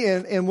tell me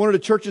in one of the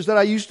churches that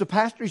I used to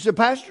pastor, he said,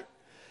 Pastor,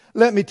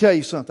 let me tell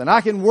you something.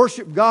 I can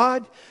worship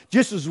God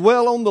just as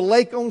well on the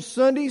lake on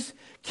Sundays,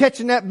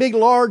 catching that big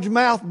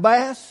largemouth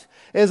bass,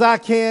 as I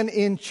can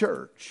in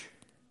church.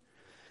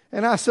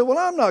 And I said, well,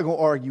 I'm not going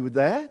to argue with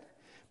that.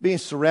 Being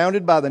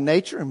surrounded by the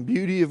nature and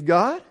beauty of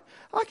God,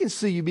 I can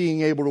see you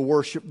being able to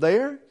worship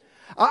there.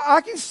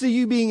 I can see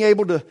you being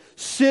able to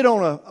sit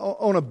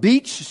on a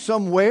beach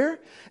somewhere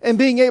and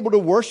being able to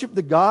worship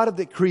the God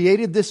that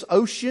created this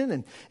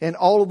ocean and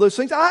all of those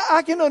things.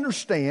 I can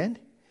understand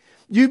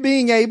you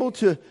being able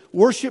to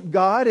worship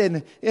God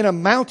in a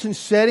mountain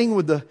setting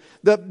with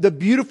the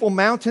beautiful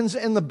mountains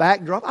and the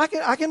backdrop. I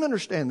can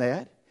understand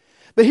that.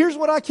 But here's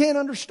what I can't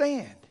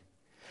understand.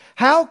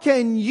 How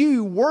can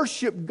you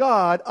worship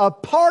God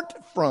apart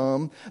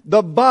from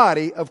the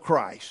body of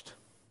Christ?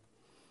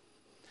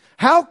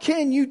 How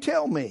can you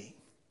tell me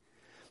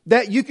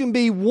that you can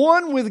be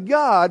one with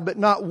God but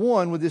not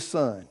one with His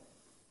Son?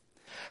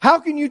 How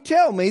can you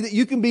tell me that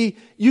you can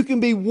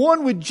be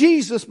one with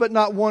Jesus but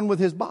not one with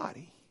His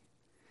body?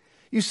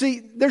 You see,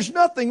 there's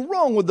nothing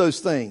wrong with those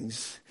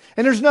things.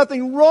 And there's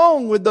nothing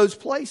wrong with those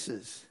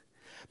places.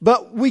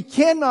 But we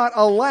cannot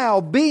allow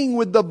being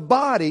with the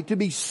body to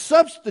be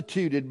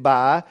substituted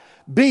by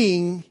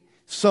being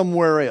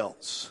somewhere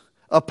else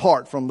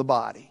apart from the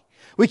body.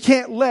 We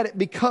can't let it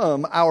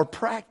become our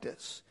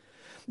practice.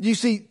 You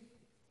see,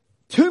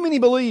 too many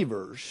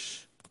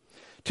believers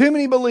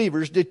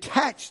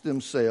detach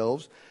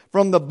themselves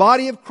from the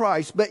body of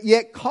Christ, but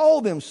yet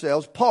call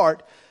themselves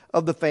part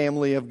of the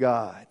family of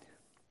God.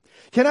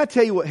 Can I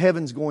tell you what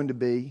heaven's going to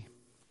be?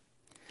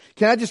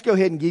 Can I just go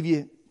ahead and give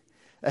you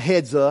a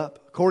heads up,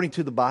 according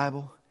to the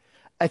Bible?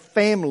 A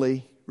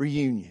family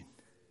reunion.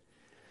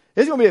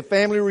 It's going to be a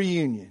family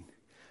reunion.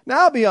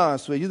 Now, I'll be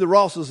honest with you, the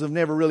Rosses have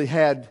never really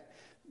had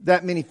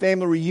that many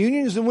family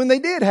reunions, and when they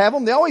did have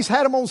them, they always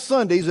had them on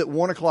Sundays at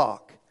 1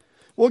 o'clock.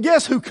 Well,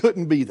 guess who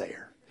couldn't be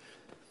there?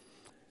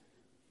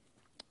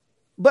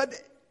 But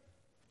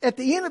at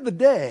the end of the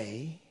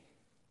day,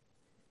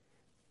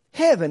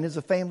 heaven is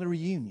a family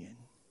reunion.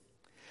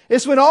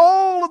 It's when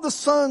all of the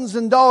sons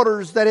and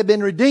daughters that have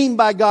been redeemed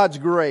by God's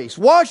grace,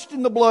 washed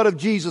in the blood of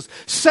Jesus,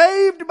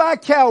 saved by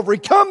Calvary,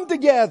 come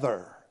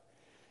together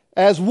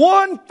as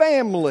one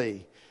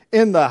family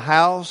in the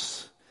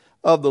house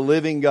of the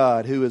living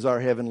God, who is our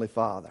Heavenly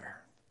Father.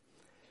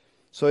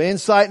 So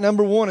insight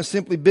number one is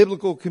simply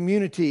biblical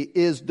community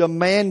is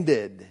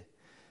demanded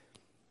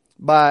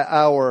by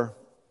our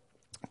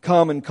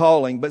common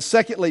calling. But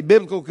secondly,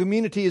 biblical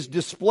community is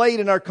displayed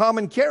in our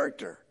common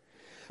character.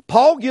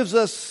 Paul gives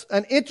us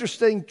an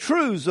interesting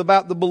truth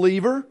about the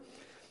believer,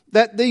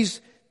 that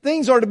these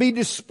things are to be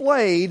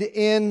displayed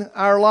in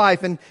our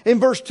life. And in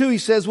verse 2 he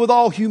says, with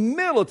all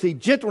humility,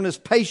 gentleness,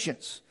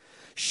 patience,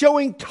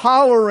 showing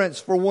tolerance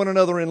for one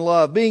another in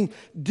love, being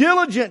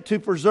diligent to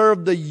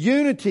preserve the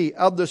unity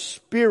of the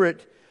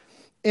Spirit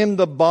in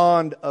the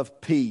bond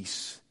of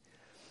peace.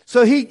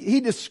 So he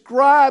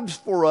describes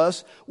for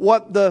us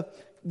what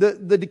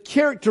the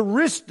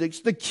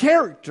characteristics, the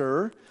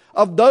character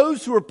of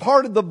those who are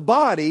part of the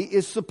body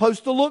is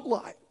supposed to look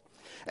like.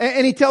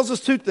 And he tells us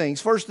two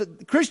things. First,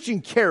 that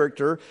Christian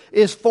character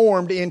is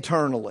formed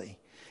internally.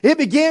 It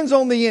begins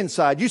on the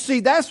inside. You see,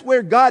 that's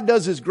where God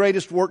does His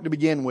greatest work to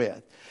begin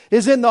with,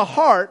 is in the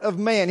heart of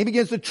man. He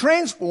begins to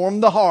transform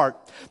the heart.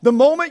 The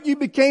moment you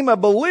became a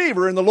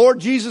believer in the Lord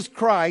Jesus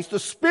Christ, the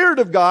Spirit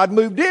of God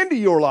moved into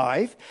your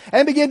life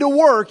and began to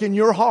work in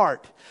your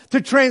heart,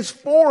 to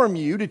transform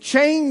you, to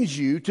change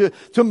you,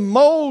 to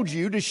mold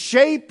you, to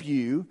shape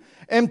you,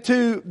 and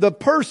to the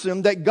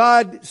person that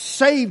God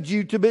saved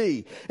you to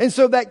be. And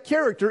so that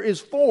character is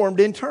formed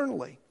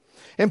internally.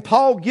 And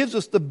Paul gives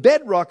us the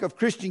bedrock of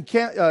Christian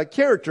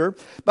character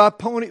by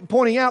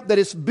pointing out that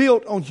it's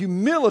built on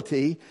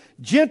humility,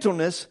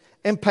 gentleness,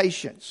 and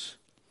patience.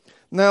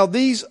 Now,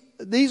 these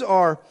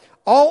are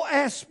all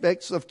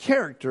aspects of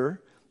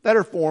character that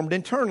are formed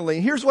internally.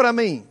 And here's what I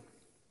mean.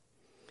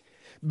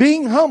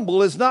 Being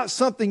humble is not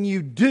something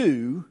you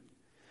do,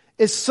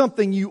 it's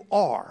something you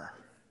are.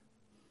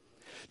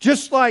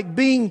 Just like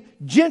being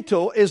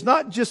gentle is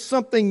not just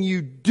something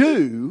you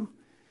do,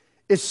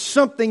 it's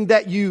something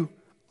that you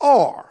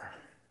are.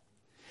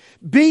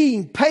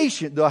 Being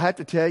patient, though I have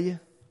to tell you,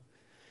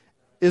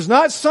 is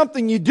not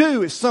something you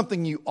do, it's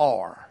something you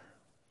are.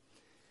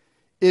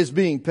 Is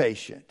being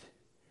patient.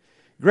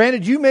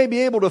 Granted, you may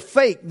be able to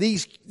fake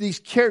these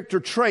character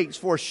traits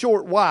for a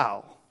short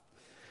while,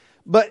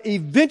 but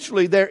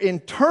eventually their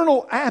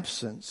internal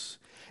absence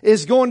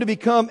is going to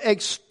become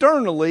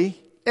externally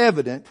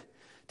evident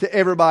to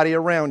everybody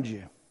around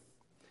you.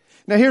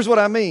 Now here's what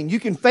I mean. You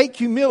can fake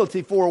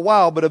humility for a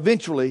while, but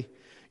eventually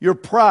your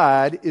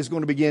pride is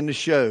going to begin to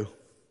show.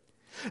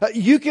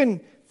 You can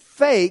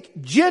fake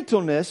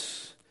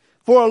gentleness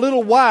for a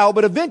little while,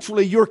 but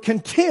eventually your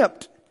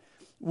contempt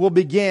will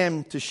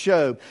begin to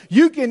show.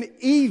 You can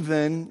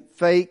even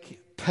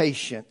fake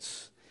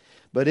patience,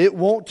 but it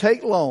won't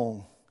take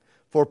long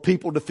for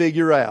people to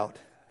figure out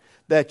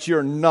that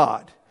you're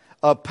not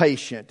a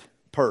patient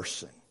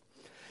person.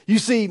 You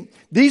see,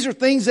 these are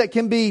things that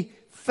can be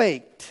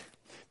faked,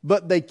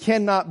 but they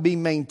cannot be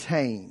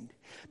maintained.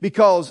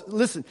 Because,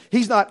 listen,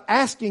 He's not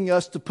asking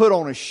us to put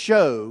on a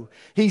show.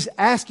 He's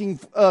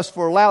asking us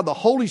for allow the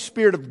Holy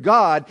Spirit of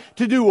God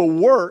to do a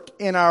work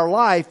in our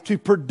life to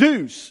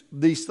produce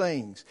these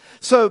things.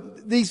 So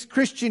these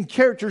Christian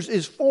characters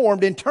is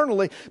formed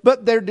internally,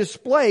 but they're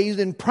displayed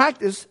and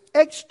practiced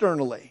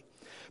externally.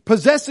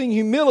 Possessing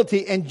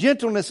humility and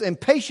gentleness and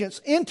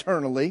patience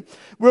internally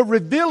will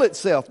reveal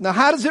itself. Now,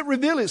 how does it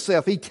reveal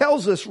itself? He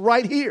tells us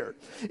right here.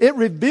 It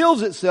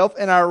reveals itself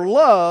in our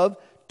love,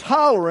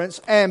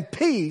 tolerance, and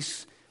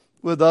peace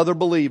with other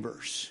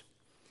believers.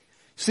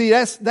 See,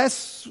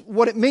 that's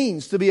what it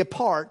means to be a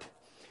part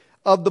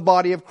of the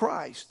body of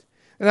Christ.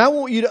 And I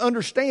want you to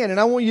understand, and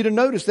I want you to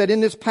notice that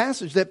in this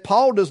passage that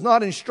Paul does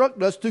not instruct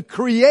us to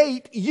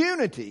create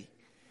unity.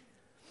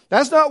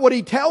 That's not what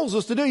he tells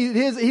us to do.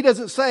 He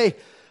doesn't say,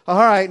 all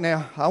right,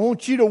 now, I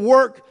want you to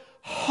work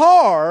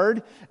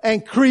hard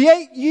and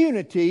create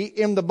unity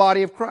in the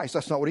body of Christ.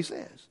 That's not what he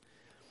says.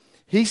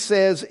 He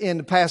says in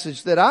the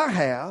passage that I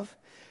have,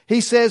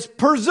 he says,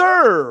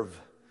 preserve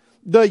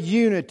the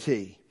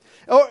unity.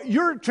 Or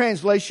your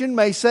translation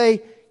may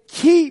say,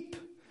 keep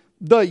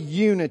the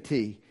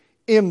unity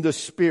in the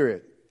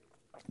Spirit.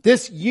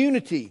 This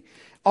unity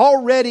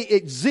already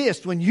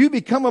exists. When you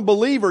become a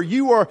believer,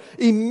 you are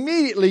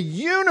immediately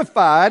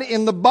unified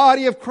in the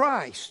body of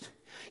Christ.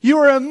 You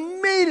are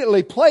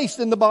immediately placed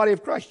in the body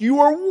of Christ.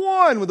 You are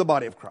one with the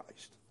body of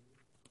Christ.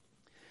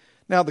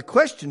 Now the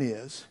question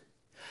is,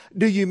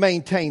 do you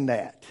maintain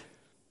that?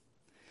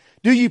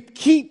 Do you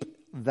keep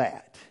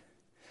that?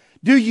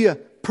 Do you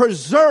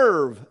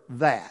preserve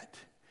that?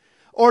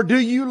 Or do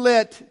you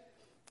let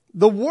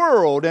the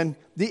world and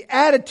the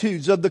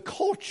attitudes of the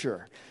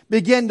culture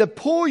begin to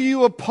pull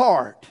you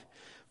apart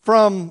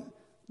from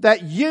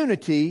that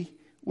unity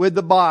with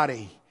the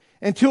body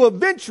until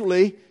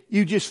eventually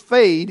you just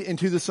fade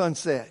into the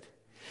sunset?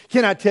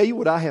 Can I tell you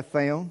what I have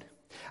found?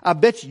 I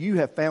bet you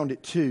have found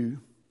it too.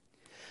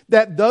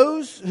 That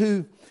those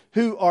who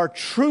are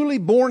truly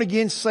born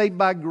again, saved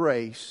by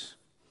grace,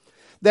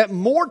 that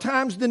more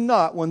times than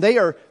not, when they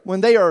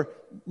are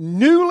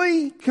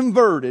newly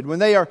converted, when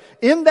they are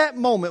in that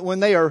moment, when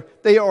they are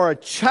a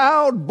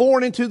child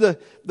born into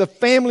the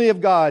family of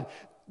God,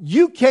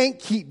 you can't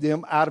keep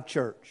them out of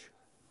church.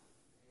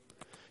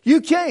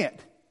 You can't.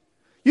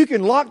 You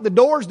can lock the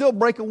doors, they'll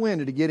break a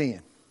window to get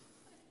in.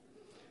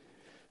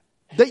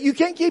 That you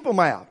can't keep them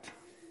out.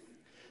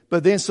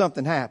 But then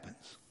something happens.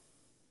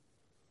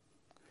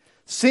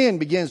 sin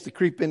begins to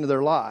creep into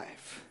their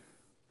life.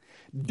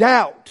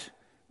 Doubt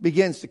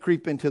begins to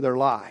creep into their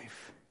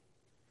life.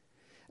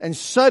 And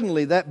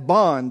suddenly that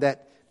bond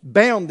that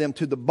bound them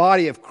to the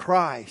body of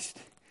Christ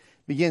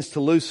begins to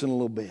loosen a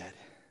little bit.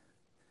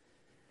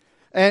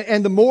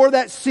 And the more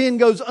that sin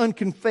goes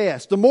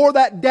unconfessed, the more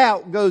that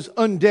doubt goes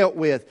undealt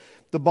with,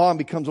 the bond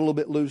becomes a little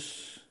bit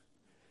loose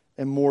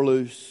and more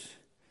loose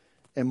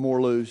and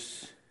more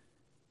loose.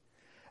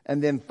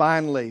 And then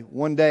finally,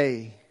 one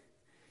day,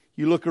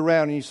 you look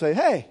around and you say,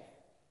 hey,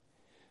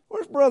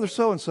 where's brother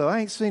so-and-so? I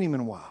ain't seen him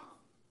in a while.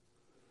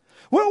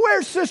 Well,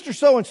 where's sister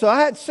so-and-so?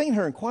 I hadn't seen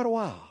her in quite a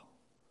while.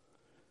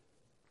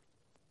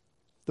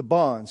 The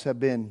bonds have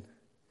been,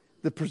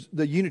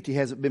 the unity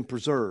hasn't been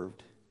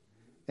preserved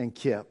and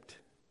kept.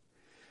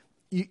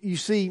 You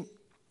see,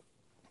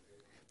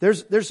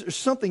 there's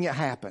something that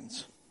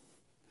happens.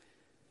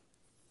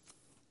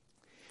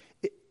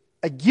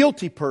 A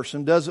guilty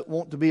person doesn't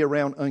want to be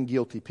around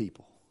unguilty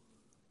people.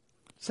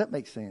 Does that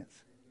make sense?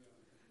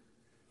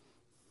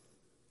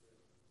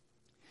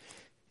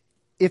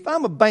 If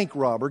I'm a bank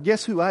robber,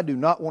 guess who I do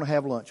not want to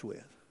have lunch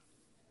with?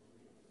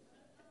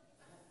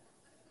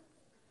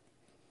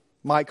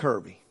 Mike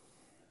Hervey.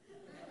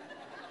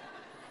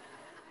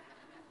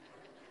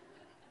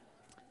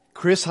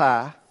 Chris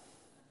High.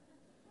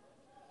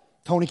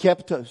 Tony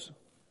Capitosa.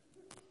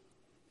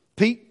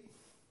 Pete.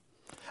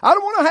 I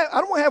don't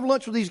want to have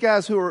lunch with these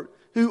guys who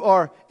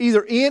are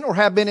either in or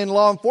have been in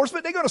law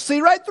enforcement. They're going to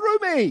see right through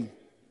me.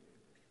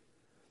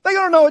 They're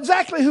going to know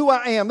exactly who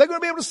I am. They're going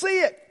to be able to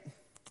see it.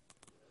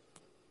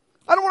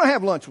 I don't want to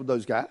have lunch with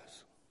those guys.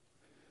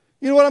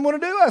 You know what I'm going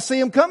to do? I see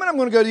them coming, I'm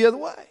going to go the other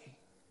way.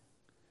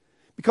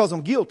 Because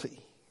I'm guilty.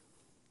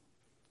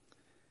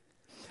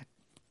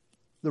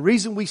 The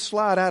reason we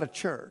slide out of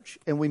church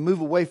and we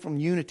move away from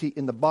unity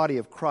in the body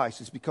of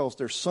Christ is because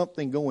there's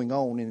something going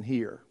on in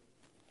here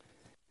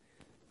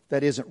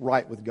that isn't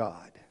right with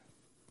God.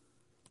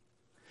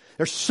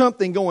 There's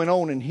something going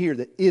on in here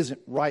that isn't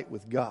right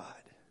with God.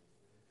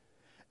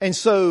 And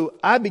so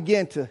I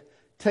began to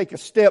take a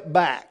step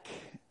back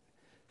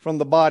from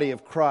the body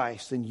of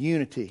Christ and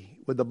unity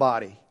with the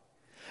body.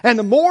 And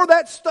the more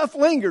that stuff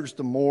lingers,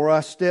 the more I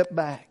step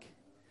back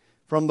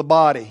from the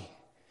body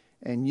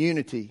and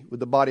unity with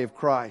the body of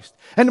Christ.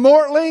 And the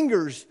more it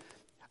lingers,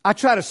 I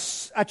try to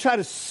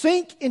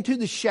sink into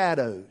the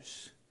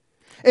shadows.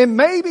 And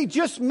maybe,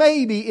 just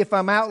maybe, if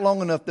I'm out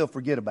long enough, they'll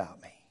forget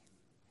about me.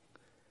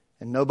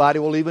 And nobody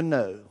will even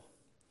know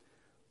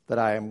that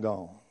I am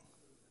gone.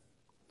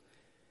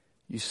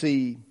 You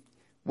see,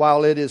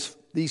 while it is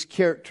this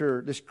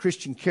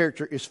Christian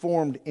character is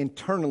formed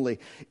internally,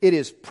 it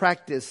is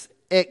practiced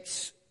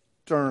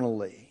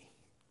externally.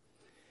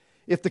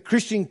 If the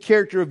Christian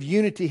character of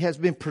unity has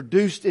been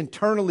produced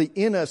internally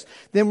in us,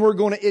 then we're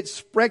going to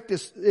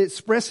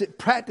express it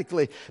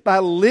practically by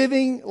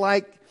living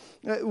like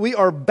we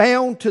are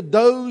bound to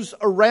those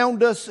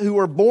around us who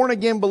are born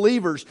again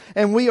believers,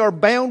 and we are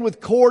bound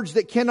with cords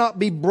that cannot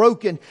be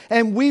broken,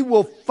 and we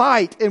will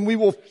fight and we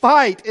will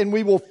fight and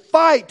we will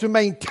fight to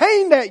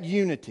maintain that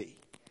unity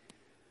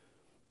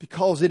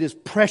because it is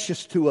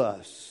precious to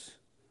us.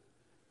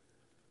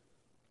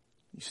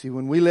 You see,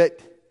 when we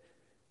let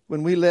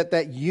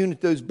that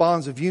unit, those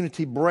bonds of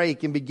unity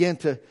break and begin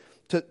to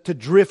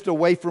drift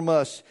away from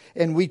us,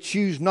 and we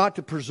choose not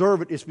to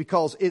preserve it, it's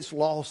because it's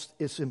lost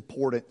its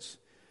importance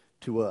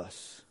to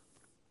us.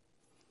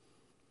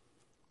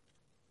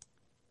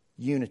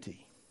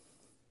 Unity.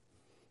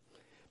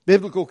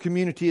 Biblical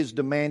community is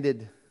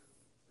demanded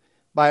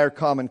by our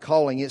common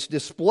calling. It's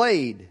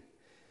displayed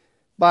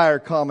by our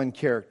common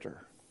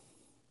character.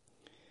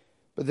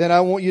 But then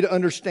I want you to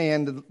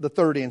understand the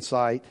third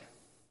insight.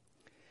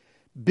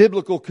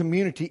 Biblical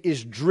community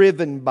is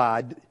driven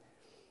by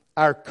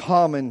our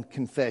common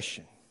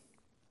confession.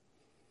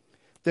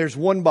 There's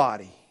one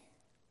body,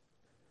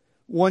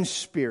 one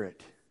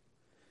Spirit.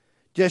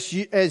 Just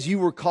as you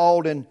were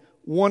called in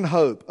one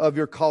hope of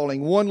your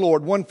calling, one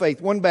Lord, one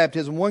faith, one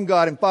baptism, one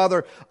God and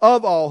Father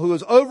of all, who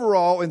is over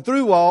all and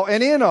through all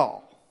and in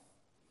all.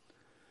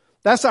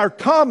 That's our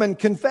common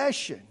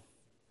confession.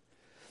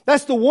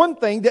 That's the one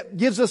thing that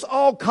gives us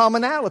all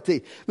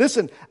commonality.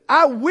 Listen,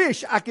 I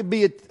wish I could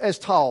be as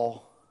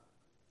tall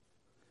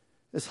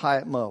as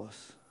Hyatt Mullis.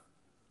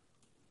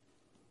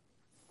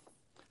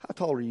 How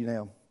tall are you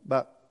now?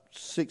 About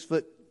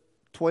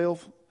 6'12"?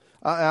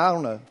 I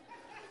don't know.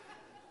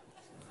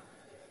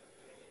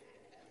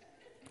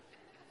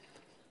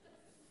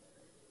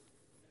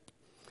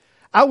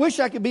 I wish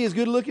I could be as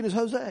good looking as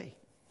Jose.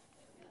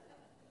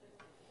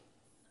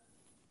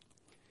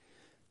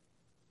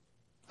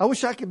 I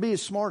wish I could be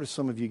as smart as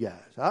some of you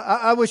guys.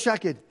 I wish I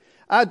could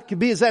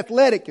be as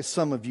athletic as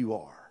some of you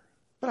are.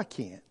 But I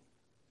can't.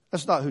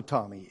 That's not who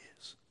Tommy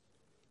is.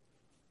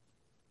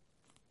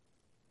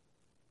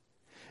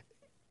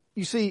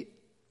 You see,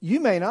 you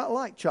may not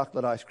like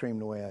chocolate ice cream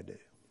the way I do.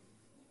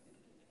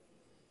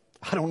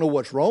 I don't know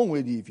what's wrong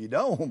with you if you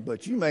don't,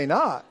 but you may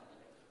not.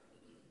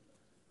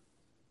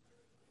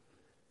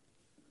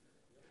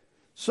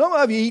 Some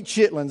of you eat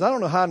chitlins. I don't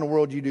know how in the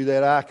world you do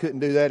that. I couldn't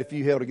do that if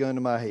you held a gun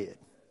to my head.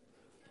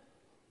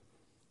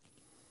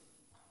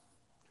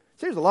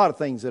 there's a lot of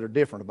things that are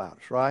different about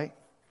us, right?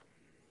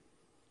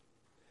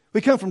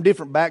 We come from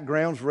different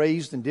backgrounds,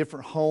 raised in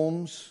different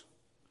homes,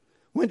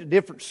 went to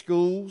different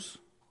schools.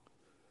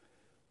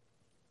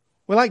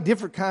 We like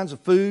different kinds of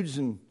foods,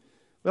 and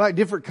we like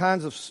different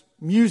kinds of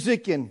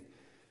music, and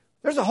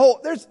there's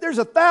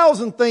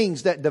 1,000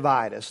 things that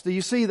divide us. Do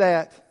you see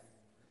that?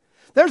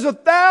 There's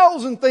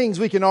 1,000 things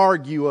we can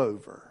argue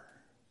over.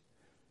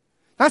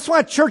 That's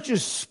why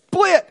churches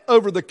split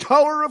over the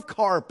color of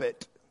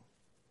carpet.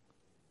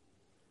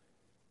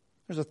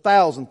 There's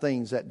 1,000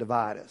 things that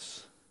divide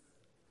us.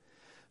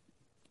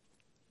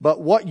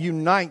 But what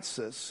unites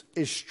us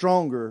is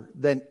stronger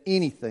than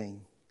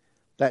anything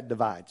that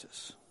divides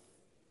us.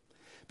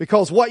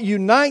 Because what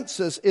unites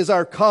us is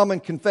our common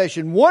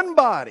confession. One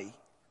body.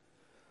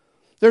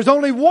 There's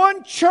only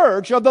one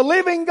church of the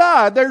living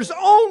God. There's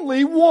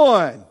only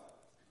one.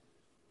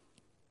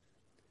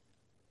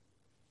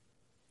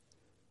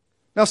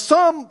 Now,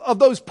 some of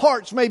those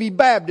parts may be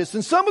Baptist,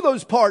 and some of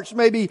those parts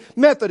may be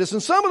Methodist,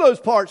 and some of those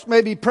parts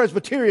may be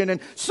Presbyterian,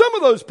 and some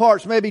of those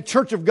parts may be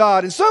Church of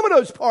God, and some of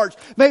those parts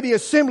may be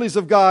Assemblies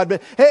of God.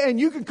 And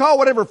you can call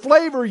whatever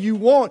flavor you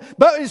want,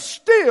 but it's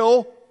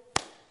still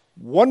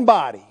one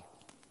body.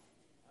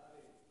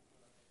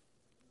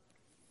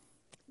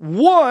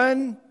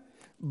 One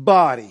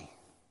body.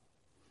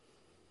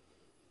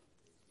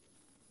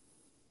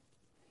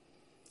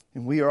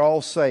 And we are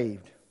all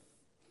saved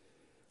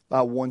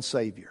by one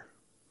Savior.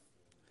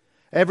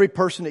 Every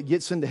person that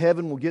gets into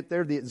heaven will get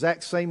there the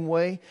exact same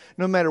way,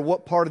 no matter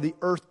what part of the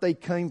earth they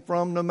came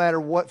from, no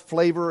matter what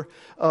flavor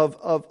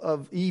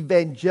of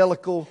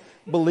evangelical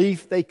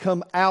belief they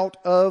come out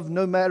of,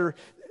 no matter,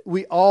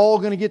 we all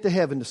going to get to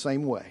heaven the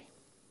same way.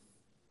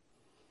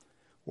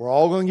 We're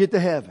all going to get to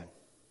heaven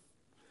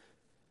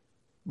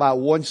by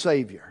one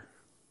Savior,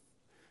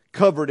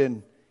 covered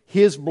in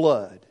His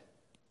blood,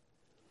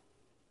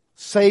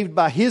 saved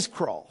by His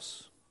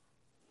cross.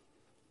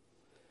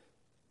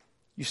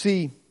 You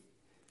see,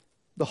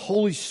 the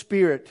Holy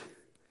Spirit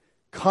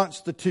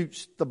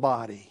constitutes the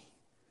body.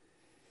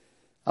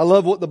 I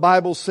love what the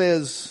Bible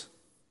says,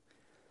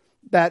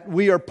 that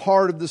we are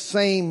part of the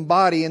same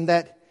body and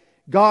that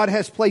God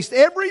has placed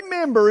every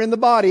member in the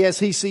body as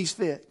He sees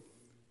fit.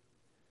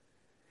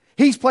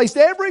 He's placed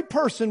every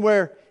person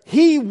where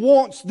He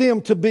wants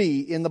them to be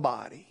in the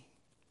body.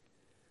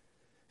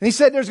 And He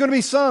said there's going to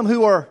be some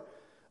who are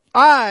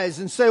eyes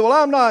and say, well,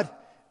 I'm not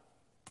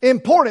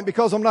important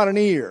because I'm not an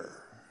ear.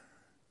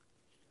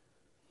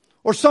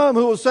 Or some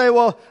who will say,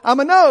 well,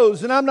 I'm a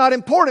nose and I'm not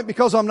important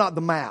because I'm not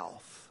the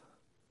mouth.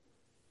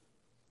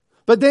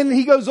 But then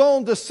he goes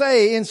on to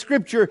say in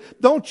Scripture,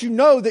 don't you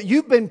know that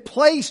you've been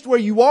placed where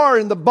you are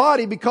in the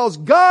body because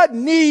God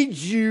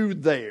needs you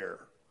there.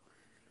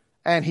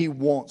 And He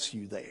wants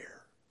you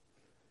there.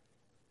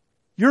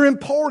 You're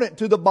important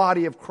to the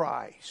body of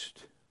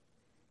Christ.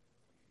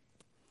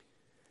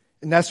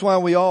 And that's why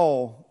we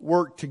all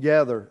work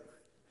together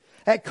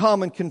at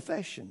common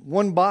confession.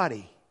 One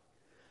body.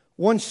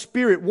 One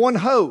Spirit, one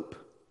hope.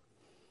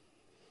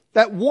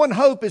 That one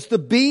hope is to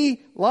be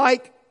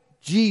like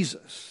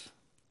Jesus.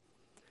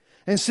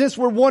 And since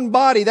we're one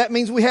body, that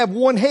means we have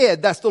one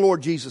head. That's the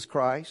Lord Jesus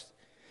Christ.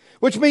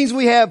 Which means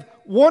we have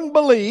one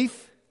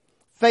belief,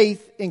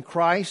 faith in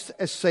Christ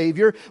as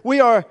Savior. We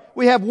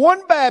have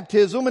one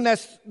baptism, and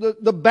that's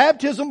the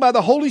baptism by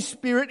the Holy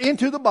Spirit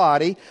into the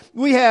body.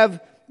 We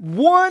have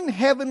one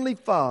Heavenly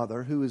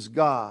Father who is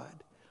God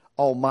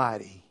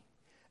Almighty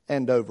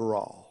and over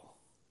all.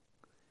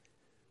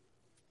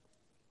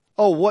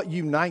 Oh, what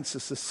unites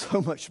us is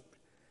so much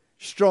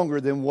stronger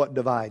than what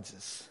divides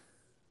us.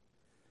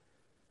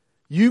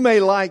 You may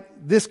like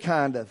this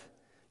kind of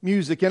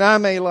music, and I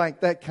may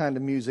like that kind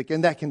of music,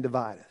 and that can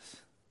divide us.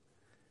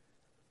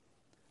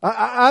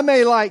 I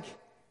may like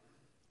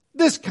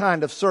this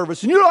kind of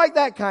service, and you like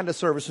that kind of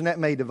service, and that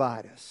may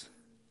divide us.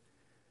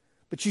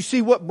 But you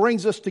see, what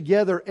brings us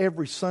together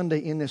every Sunday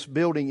in this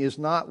building is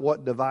not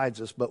what divides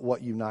us, but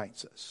what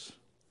unites us.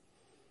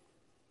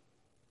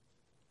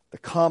 The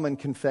common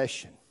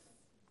confession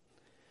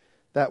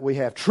that we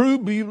have.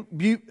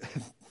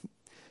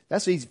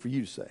 That's easy for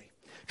you to say.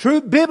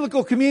 True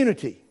biblical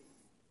community.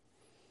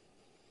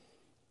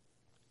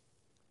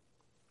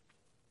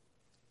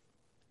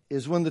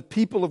 Is when the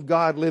people of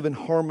God live in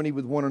harmony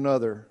with one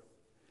another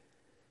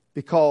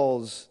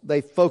because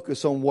they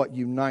focus on what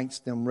unites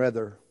them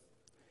rather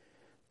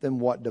than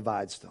what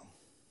divides them.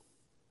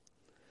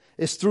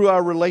 It's through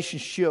our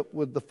relationship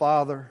with the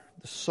Father,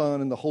 the Son,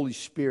 and the Holy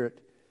Spirit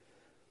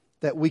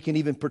that we can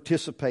even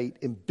participate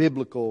in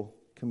biblical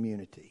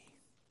community.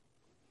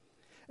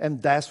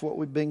 And that's what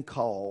we've been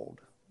called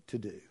to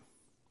do.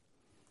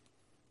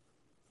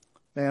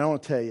 Man, I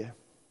want to tell you,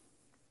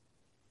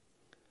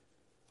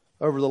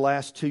 over the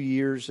last 2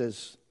 years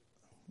as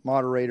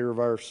moderator of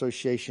our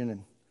association,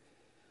 and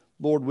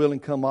Lord willing,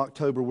 come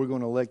October, we're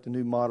going to elect a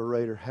new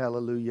moderator.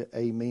 Hallelujah.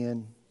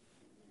 Amen.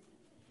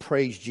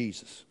 Praise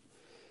Jesus.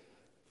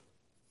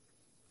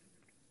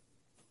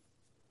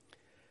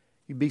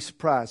 You'd be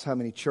surprised how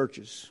many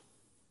churches,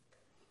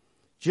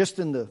 just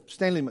in the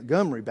Stanley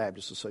Montgomery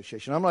Baptist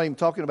Association, I'm not even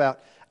talking about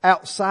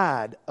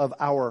outside of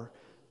our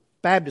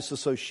Baptist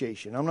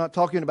Association. I'm not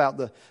talking about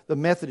the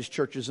Methodist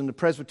churches and the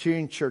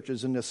Presbyterian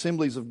churches and the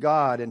Assemblies of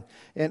God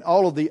and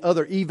all of the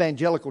other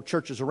evangelical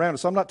churches around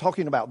us. I'm not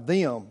talking about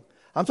them.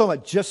 I'm talking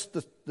about just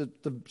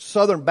the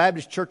Southern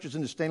Baptist churches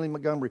in the Stanley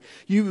Montgomery.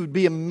 You would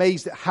be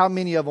amazed at how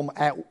many of them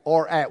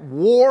are at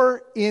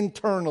war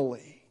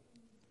internally.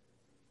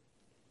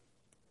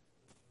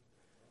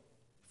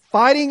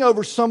 Fighting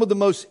over some of the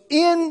most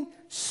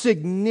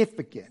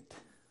insignificant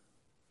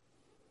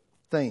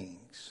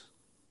things.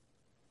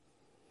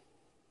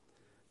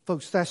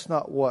 Folks, that's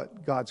not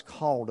what God's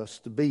called us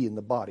to be in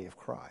the body of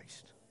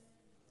Christ.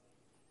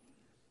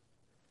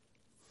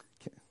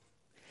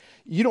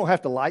 You don't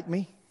have to like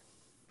me,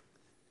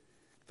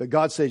 but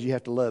God says you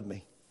have to love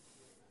me.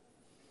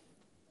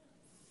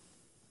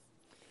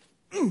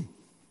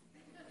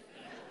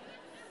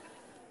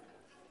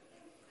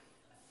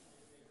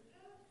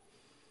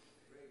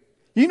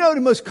 You know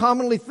the most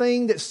commonly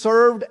thing that's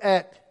served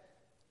at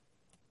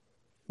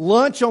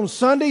lunch on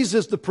Sundays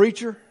is the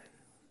preacher.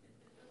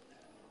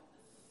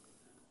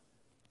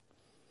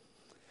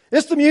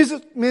 It's the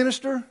music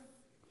minister.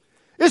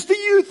 It's the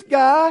youth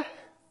guy.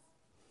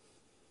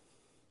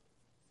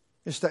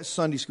 It's that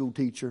Sunday school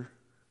teacher.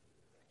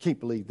 Can't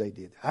believe they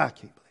did that. I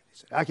can't believe they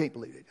said that. I can't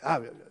believe it.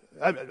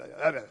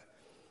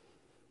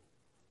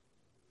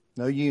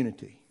 No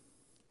unity.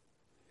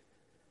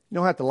 You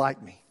don't have to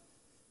like me.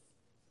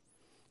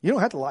 You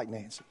don't have to like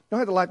Nancy. You don't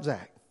have to like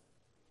Zach.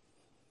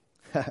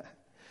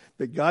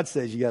 But God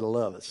says you got to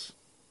love us.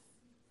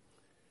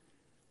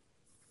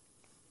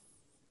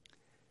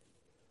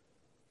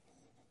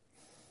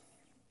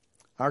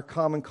 Our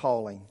common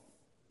calling,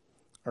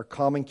 our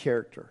common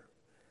character,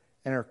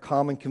 and our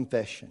common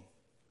confession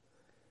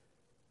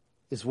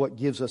is what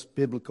gives us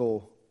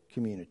biblical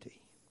community.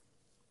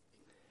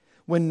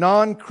 When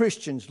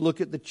non-Christians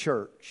look at the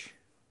church,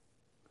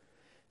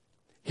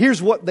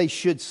 here's what they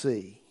should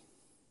see.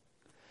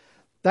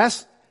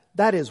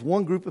 That is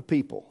one group of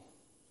people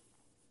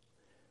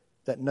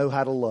that know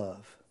how to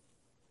love.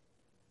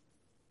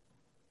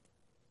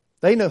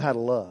 They know how to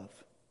love.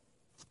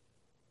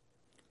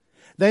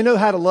 They know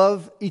how to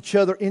love each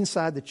other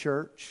inside the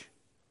church.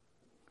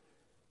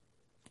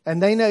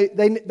 And they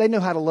know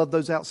how to love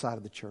those outside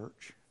of the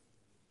church.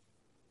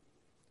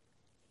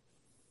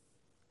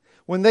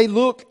 When they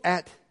look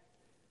at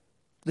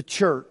the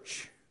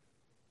church,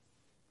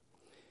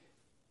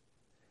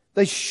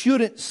 they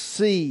shouldn't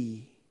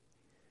see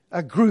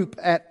a group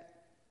at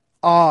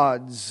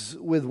odds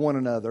with one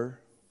another,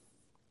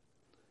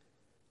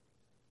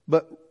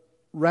 but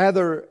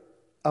rather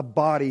a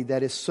body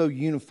that is so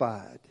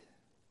unified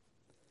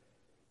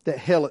that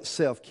hell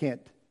itself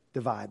can't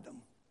divide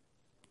them.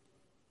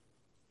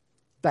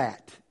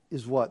 That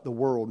is what the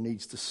world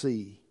needs to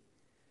see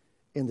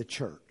in the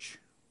church.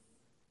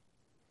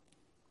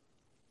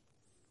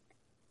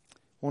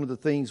 One of the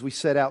things we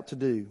set out to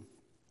do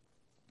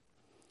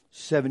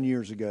 7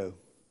 years ago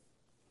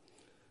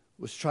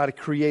was try to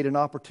create an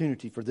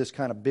opportunity for this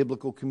kind of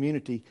biblical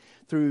community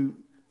through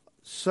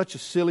such a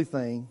silly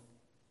thing,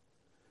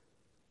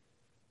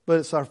 but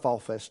it's our fall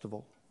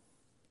festival.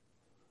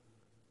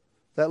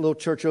 That little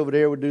church over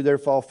there would do their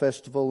fall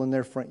festival in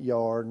their front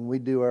yard, and we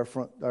do our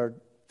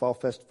fall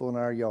festival in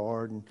our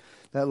yard, and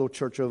that little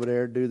church over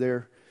there do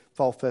their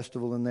fall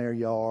festival in their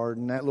yard,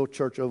 and that little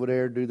church over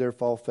there do their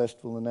fall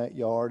festival in that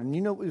yard. And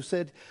you know what we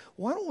said?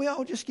 Why don't we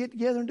all just get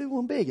together and do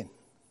one biggin?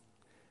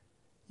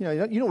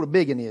 You know what a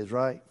biggin is,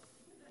 right?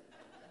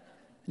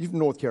 You're from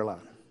North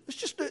Carolina.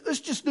 Let's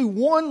just do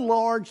one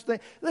large thing.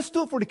 Let's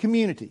do it for the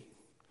community.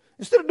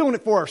 Instead of doing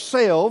it for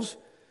ourselves,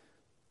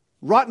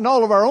 rotting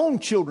all of our own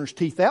children's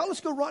teeth out, let's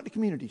go rot the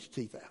community's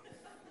teeth out.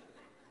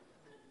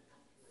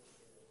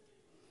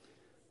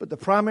 But the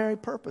primary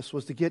purpose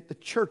was to get the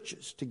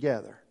churches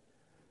together.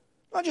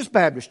 Not just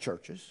Baptist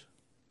churches,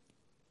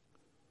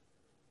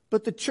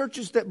 but the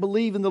churches that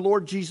believe in the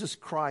Lord Jesus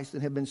Christ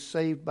and have been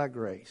saved by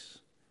grace,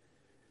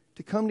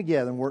 to come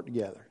together and work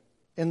together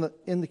in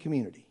the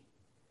community.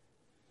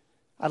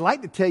 I'd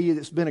like to tell you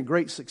it's been a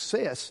great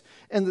success,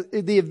 and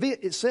the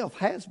event itself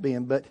has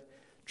been, but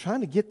trying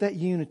to get that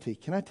unity.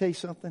 Can I tell you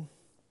something?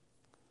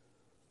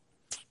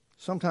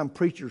 Sometimes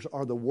preachers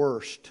are the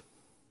worst.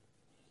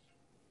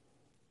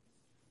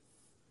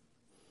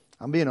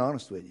 I'm being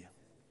honest with you.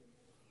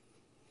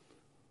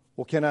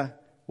 Well,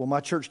 will my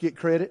church get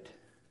credit?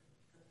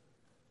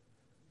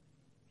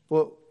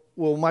 Well,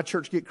 will my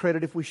church get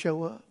credit if we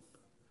show up?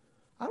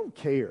 I don't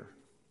care.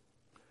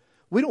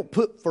 We don't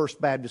put First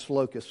Baptist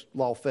Locust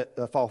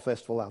Fall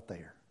Festival out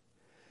there.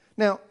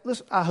 Now,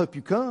 listen, I hope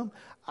you come.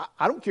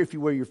 I don't care if you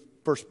wear your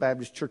First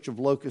Baptist Church of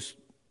Locust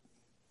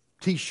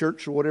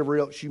T-shirts or whatever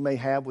else you may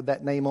have with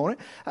that name on it.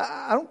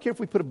 I don't care if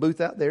we put a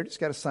booth out there that's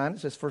got a sign that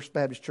says First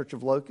Baptist Church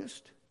of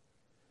Locust.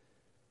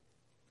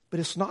 But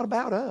it's not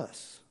about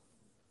us.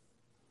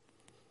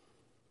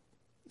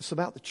 It's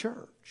about the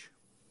church.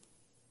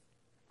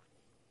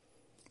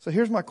 So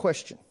here's my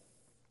question.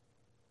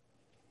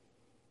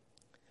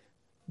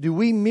 Do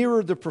we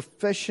mirror the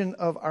profession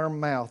of our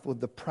mouth with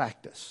the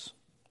practice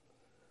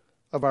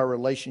of our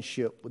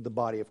relationship with the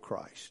body of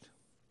Christ.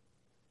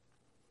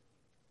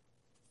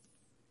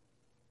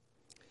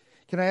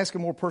 Can I ask a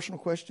more personal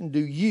question? Do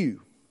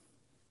you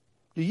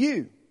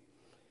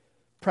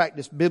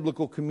practice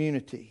biblical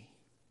community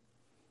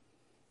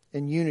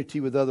and unity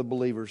with other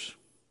believers?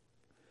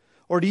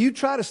 Or do you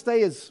try to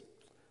stay as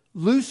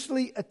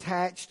loosely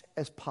attached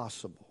as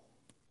possible?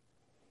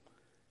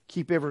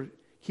 Keep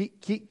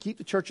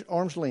the church at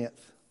arm's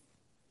length.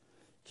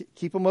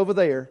 Keep them over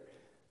there.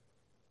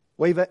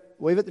 Wave at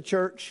the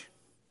church.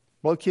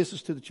 Blow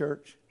kisses to the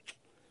church.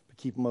 But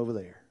keep them over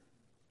there.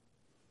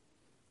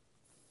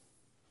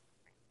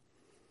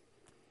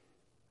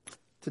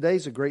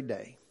 Today's a great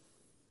day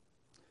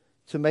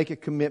to make a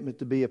commitment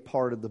to be a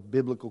part of the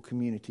biblical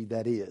community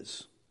that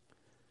is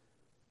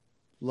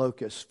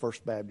Locust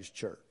First Baptist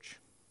Church.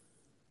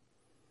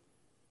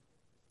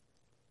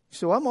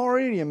 So I'm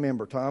already a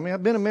member, Tommy.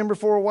 I've been a member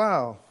for a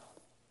while.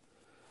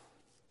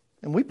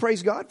 And we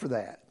praise God for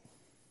that.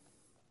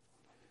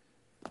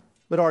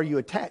 But are you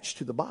attached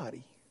to the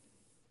body?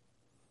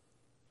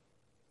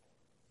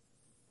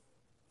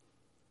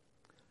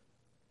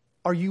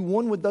 Are you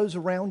one with those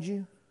around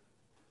you?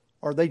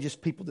 Or are they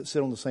just people that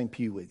sit on the same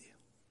pew with you?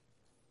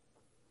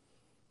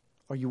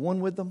 Are you one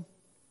with them?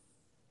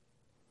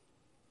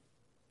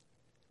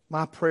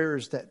 My prayer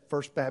is that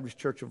First Baptist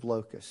Church of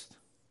Locust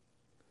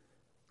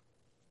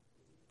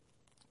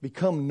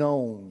become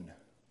known,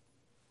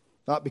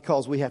 not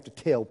because we have to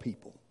tell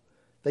people.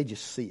 They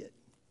just see it.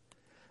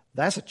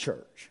 That's a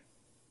church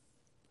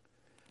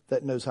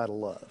that knows how to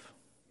love.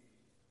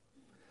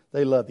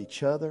 They love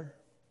each other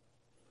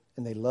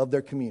and they love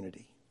their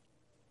community.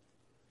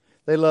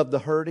 They love the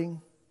hurting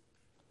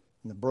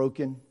and the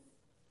broken,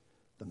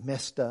 the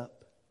messed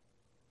up.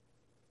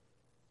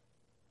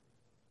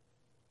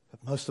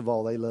 But most of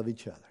all, they love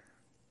each other.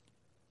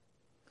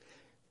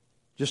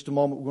 Just a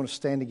moment, we're going to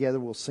stand together.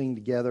 We'll sing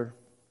together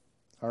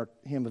our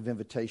hymn of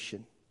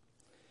invitation.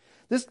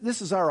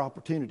 This is our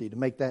opportunity to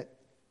make that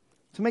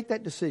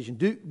decision.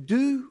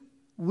 Do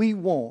we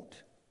want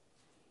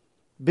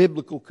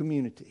biblical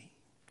community?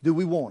 Do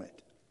we want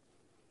it?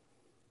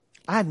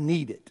 I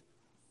need it.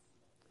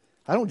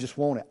 I don't just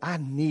want it. I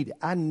need it.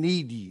 I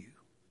need you.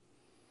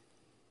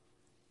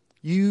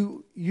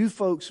 You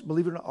folks,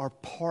 believe it or not, are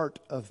part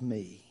of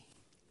me.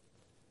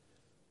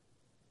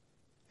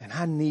 And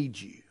I need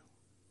you.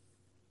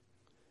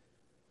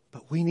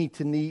 But we need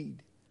to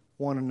need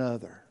one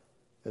another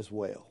as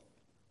well.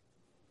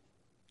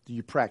 Do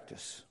you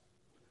practice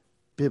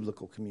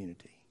biblical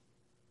community?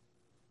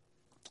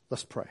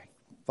 Let's pray.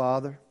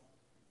 Father,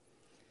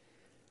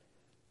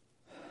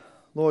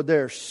 Lord,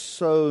 there are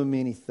so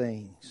many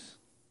things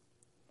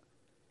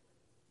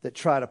that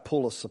try to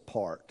pull us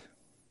apart.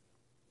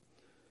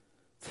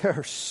 There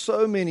are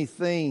so many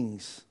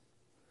things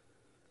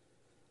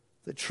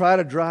that try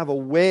to drive a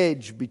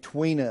wedge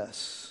between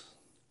us.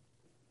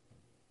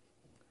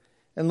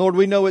 And Lord,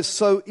 we know it's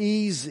so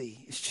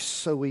easy. It's just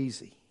so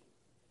easy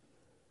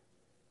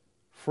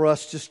for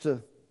us just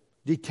to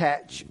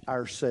detach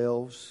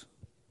ourselves,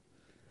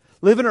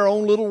 live in our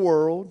own little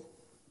world.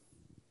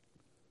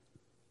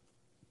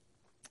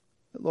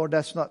 But Lord,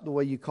 that's not the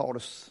way you called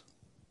us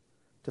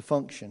to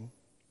function.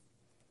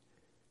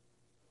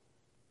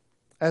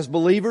 As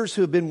believers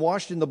who have been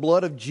washed in the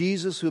blood of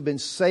Jesus, who have been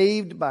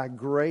saved by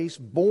grace,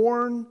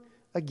 born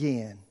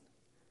again,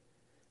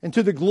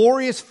 into the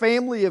glorious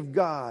family of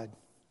God,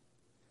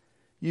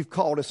 you've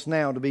called us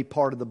now to be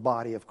part of the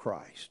body of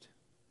Christ.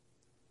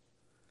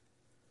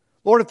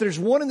 Lord, if there's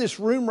one in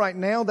this room right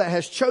now that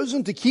has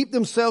chosen to keep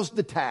themselves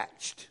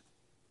detached,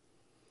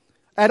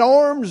 at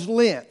arm's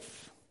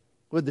length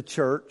with the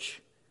church,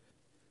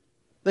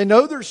 they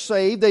know they're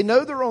saved. They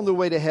know they're on their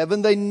way to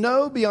heaven. They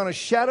know beyond a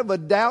shadow of a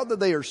doubt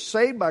that they are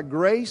saved by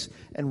grace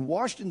and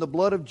washed in the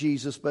blood of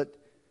Jesus, but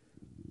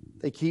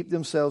they keep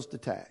themselves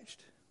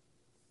detached.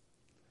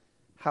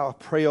 How I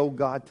pray, oh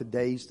God,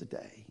 today's the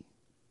day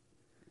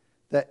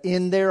that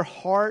in their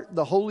heart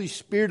the Holy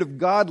Spirit of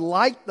God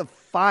light the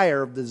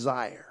fire of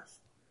desire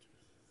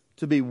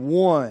to be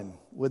one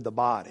with the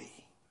body.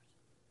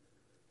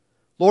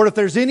 Lord, if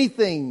there's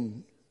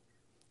anything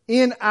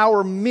in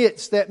our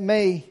midst that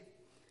may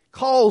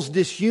cause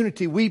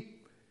disunity,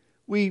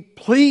 we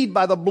plead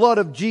by the blood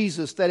of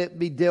Jesus that it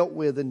be dealt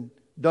with and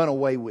done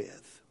away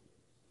with.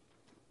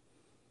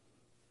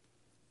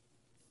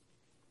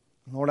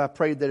 Lord, I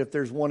pray that if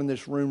there's one in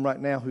this room right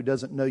now who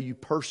doesn't know you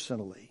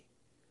personally,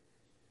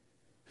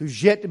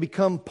 who's yet to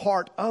become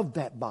part of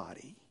that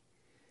body,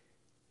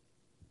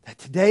 that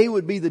today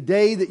would be the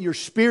day that your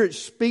Spirit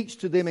speaks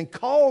to them and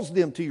calls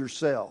them to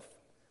yourself,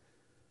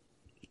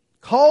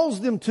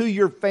 calls them to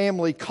your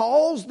family,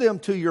 calls them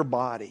to your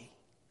body.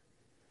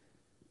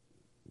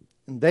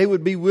 And they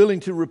would be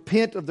willing to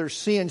repent of their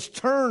sins,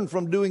 turn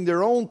from doing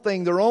their own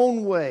thing, their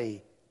own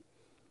way.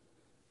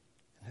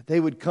 And that they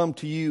would come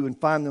to you and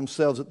find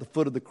themselves at the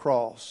foot of the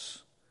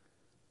cross,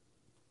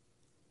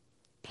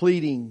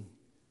 pleading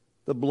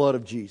the blood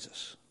of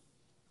Jesus.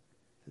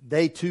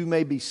 They too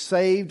may be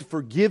saved,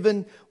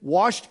 forgiven,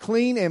 washed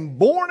clean, and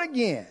born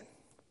again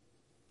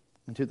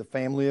into the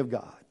family of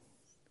God.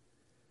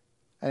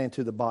 and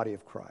into the body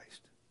of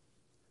Christ.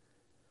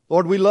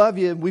 Lord, we love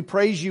you and we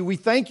praise you. We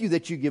thank you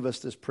that you give us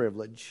this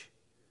privilege.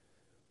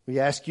 We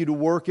ask you to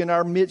work in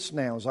our midst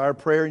now is our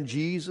prayer in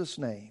Jesus'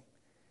 name.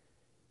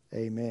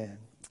 Amen.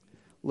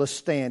 Let's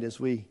stand as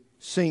we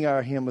sing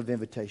our hymn of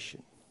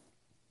invitation.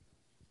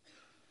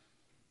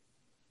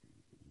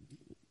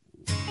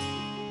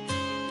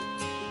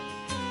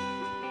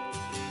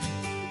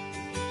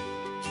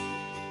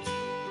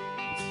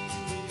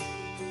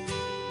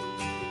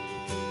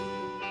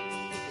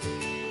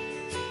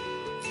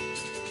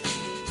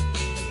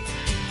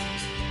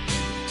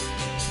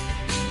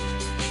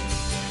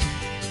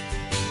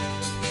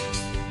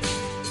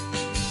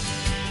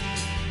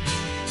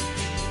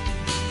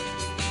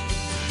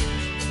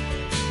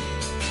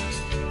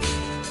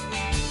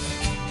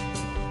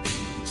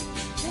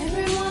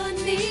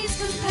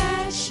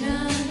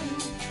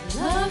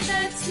 Love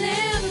that's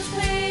never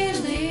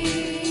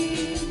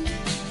failing.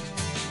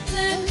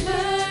 Let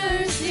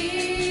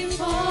mercy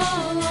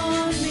fall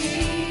on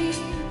me.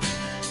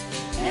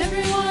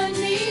 Everyone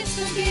needs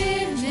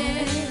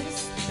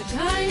forgiveness, the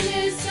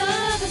kindness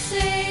of a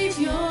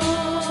Savior,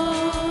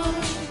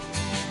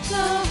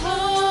 the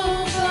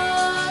hope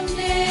of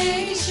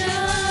nations.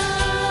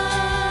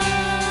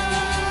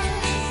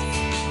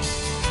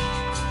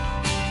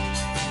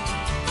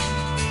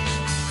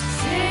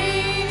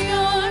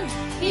 Savior,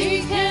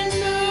 He can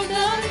move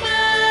the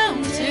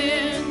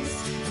mountains.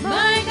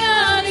 My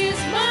God is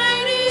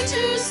mighty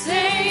to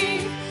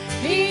save.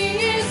 He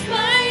is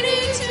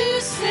mighty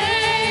to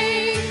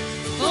save.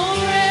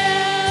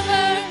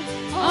 Forever,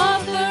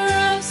 author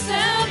of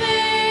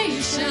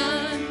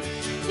salvation.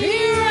 He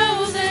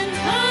rose and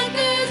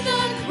conquered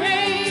the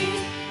grave.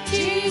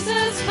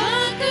 Jesus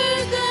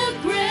conquered the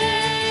grave.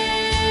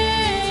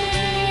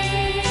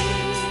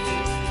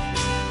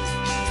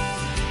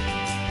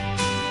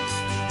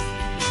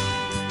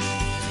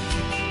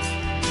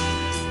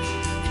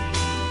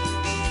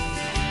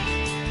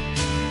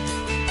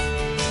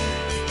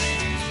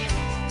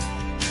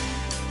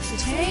 So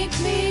take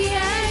me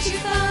as you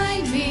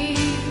find me,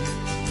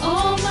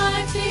 all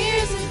my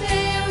fears and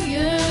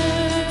failures.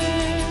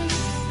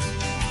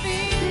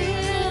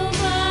 Fill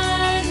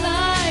my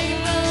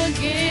life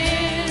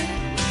again.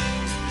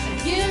 I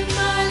give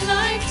my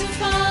life to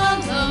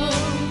follow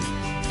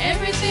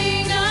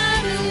everything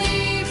I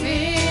believe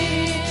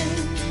in.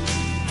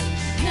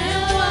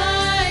 Now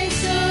I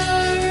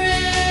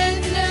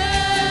surrender.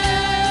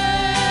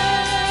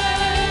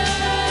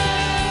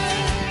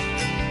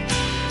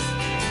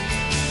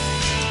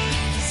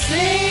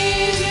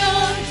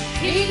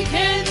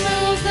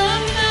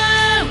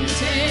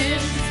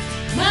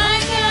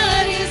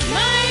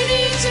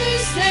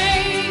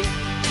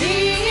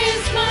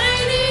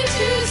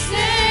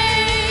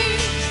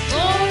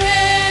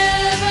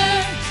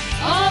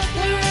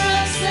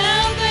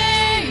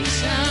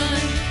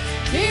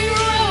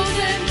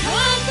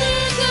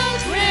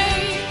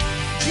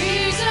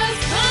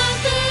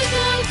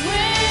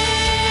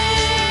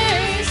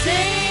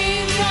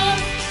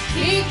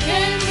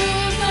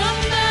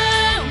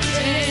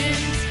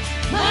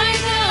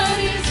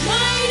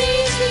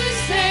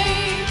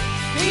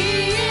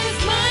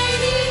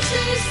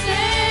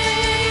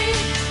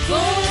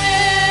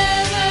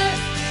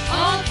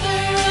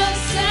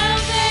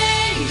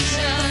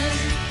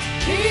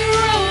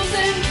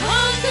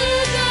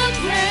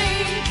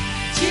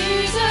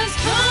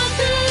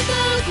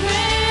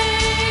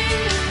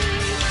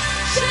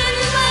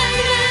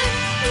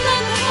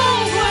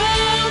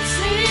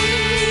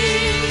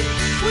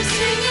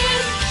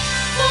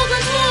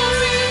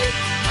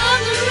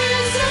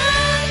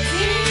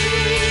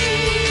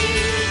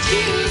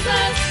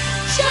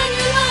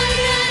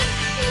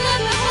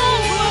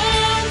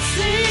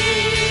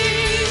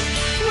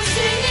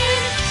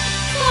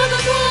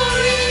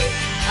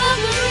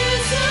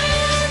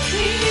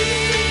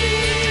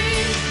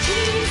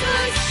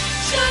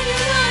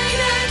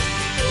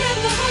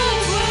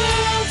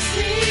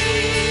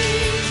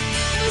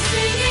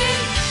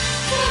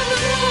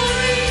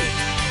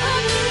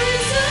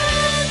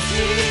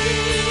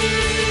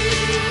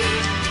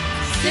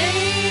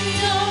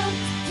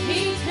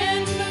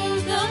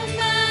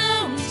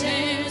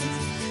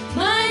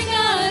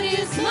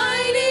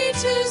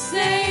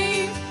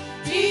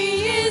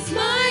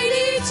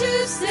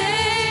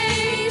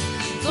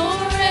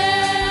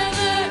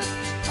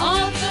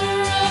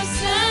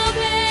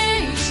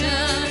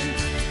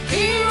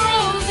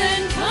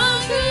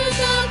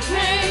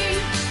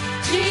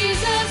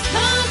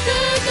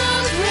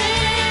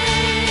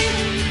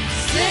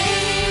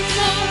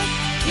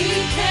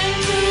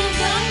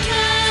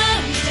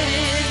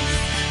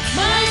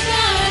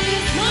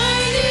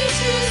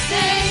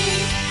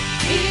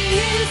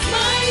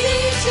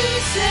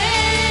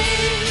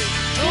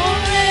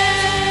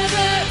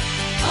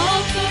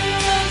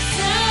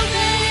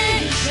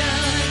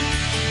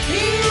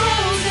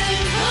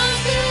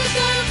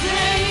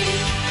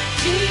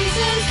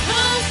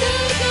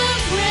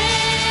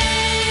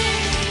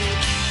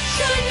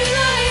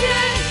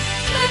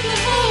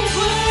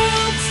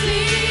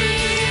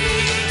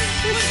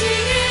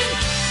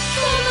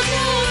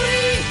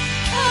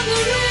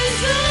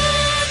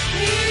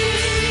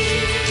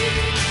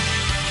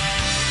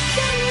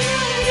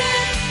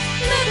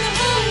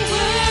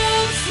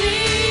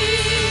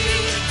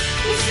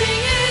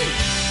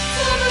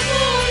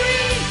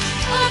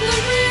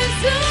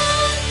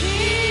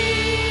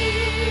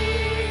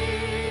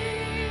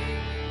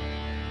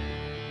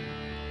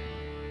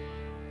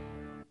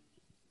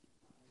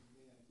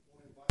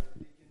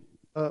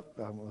 up.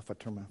 I don't know if I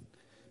turn my...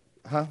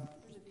 Huh?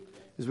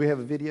 Does we have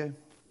a video? Yep.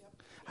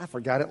 I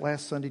forgot it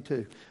last Sunday,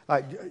 too. All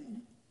right,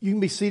 you can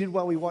be seated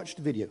while we watch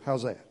the video.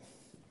 How's that?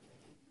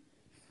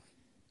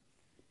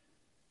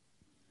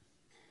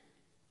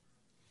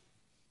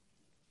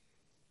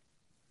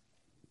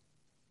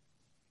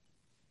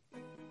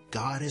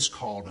 God has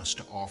called us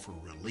to offer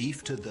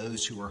relief to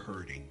those who are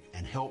hurting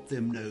and help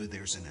them know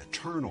there's an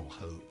eternal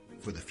hope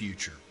for the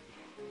future.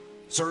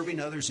 Serving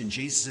others in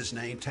Jesus'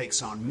 name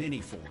takes on many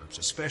forms,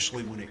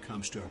 especially when it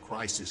comes to a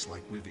crisis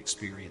like we've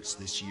experienced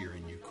this year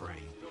in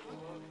Ukraine.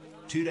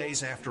 2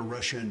 days after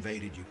Russia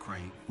invaded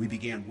Ukraine, we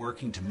began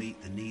working to meet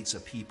the needs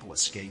of people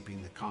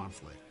escaping the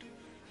conflict.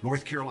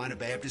 North Carolina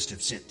Baptists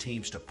have sent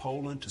teams to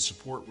Poland to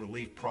support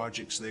relief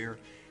projects there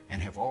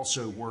and have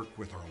also worked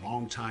with our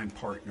longtime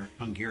partner,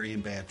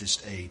 Hungarian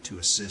Baptist Aid, to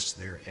assist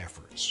their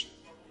efforts.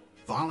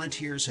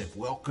 Volunteers have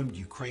welcomed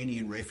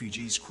Ukrainian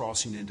refugees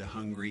crossing into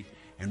Hungary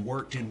and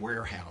worked in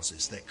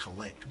warehouses that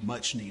collect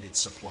much-needed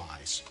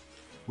supplies.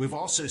 We've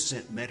also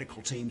sent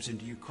medical teams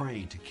into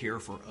Ukraine to care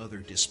for other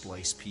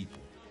displaced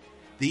people.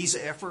 These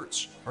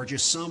efforts are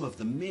just some of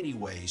the many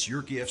ways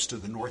your gifts to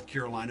the North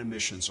Carolina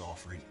Missions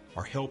Offering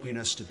are helping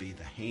us to be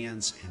the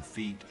hands and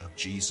feet of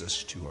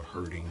Jesus to a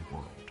hurting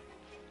world.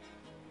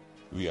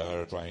 We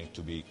are trying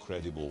to be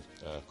credible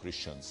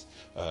Christians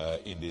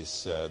in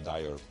this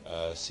dire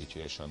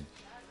situation,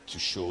 to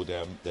show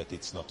them that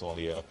it's not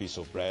only a piece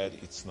of bread,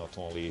 it's not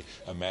only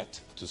a mat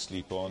to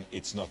sleep on,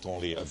 it's not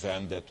only a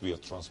van that will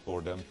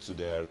transport them to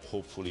their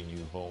hopefully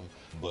new home,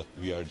 but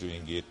we are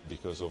doing it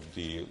because of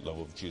the love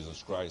of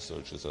Jesus Christ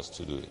urges us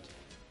to do it.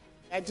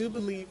 I do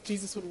believe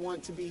Jesus would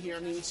want to be here. I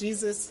mean,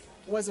 Jesus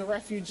was a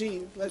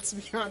refugee, let's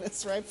be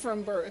honest, right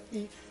from birth.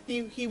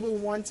 He will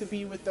want to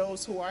be with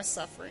those who are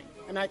suffering.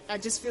 And I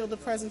just feel the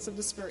presence of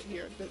the Spirit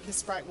here,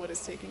 despite what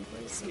is taking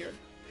place here.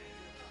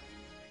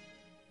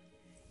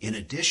 In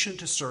addition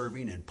to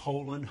serving in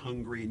Poland,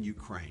 Hungary, and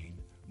Ukraine,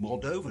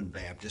 Moldovan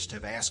Baptists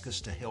have asked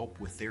us to help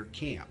with their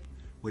camp,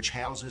 which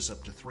houses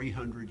up to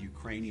 300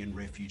 Ukrainian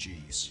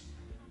refugees.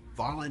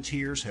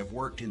 Volunteers have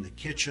worked in the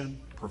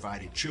kitchen,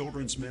 provided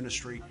children's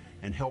ministry,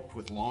 and helped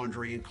with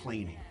laundry and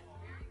cleaning.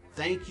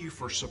 Thank you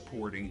for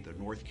supporting the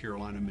North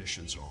Carolina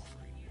Missions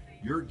Offering.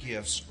 Your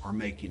gifts are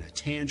making a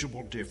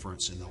tangible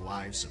difference in the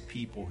lives of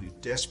people who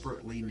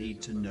desperately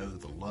need to know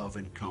the love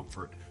and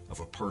comfort of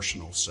a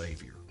personal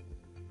Savior.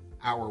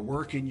 Our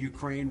work in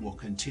Ukraine will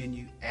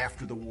continue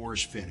after the war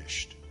is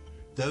finished.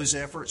 Those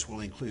efforts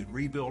will include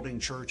rebuilding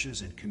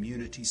churches and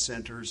community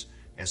centers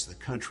as the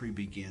country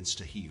begins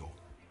to heal.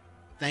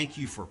 Thank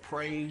you for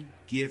praying,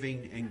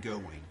 giving, and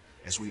going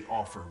as we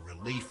offer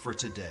relief for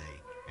today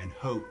and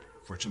hope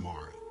for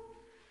tomorrow.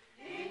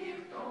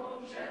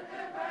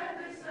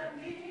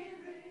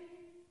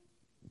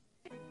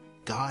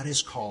 God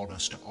has called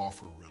us to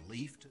offer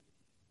relief to...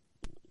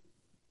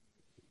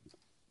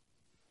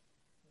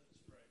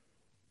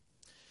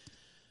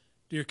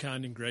 Dear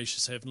kind and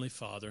gracious Heavenly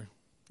Father,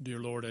 dear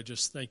Lord, I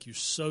just thank you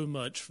so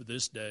much for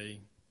this day.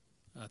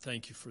 I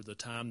thank you for the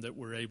time that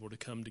we're able to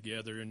come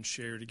together and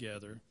share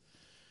together.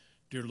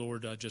 Dear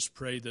Lord, I just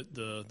pray that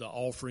the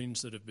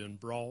offerings that have been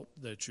brought,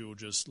 that you'll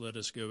just let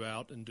us go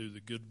out and do the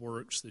good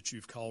works that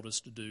you've called us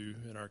to do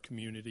in our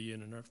community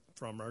and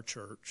from our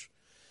church.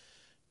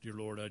 Dear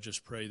Lord, I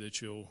just pray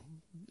that you'll,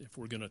 if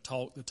we're going to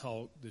talk the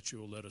talk, that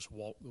you'll let us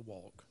walk the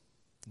walk.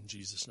 In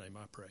Jesus' name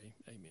I pray.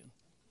 Amen.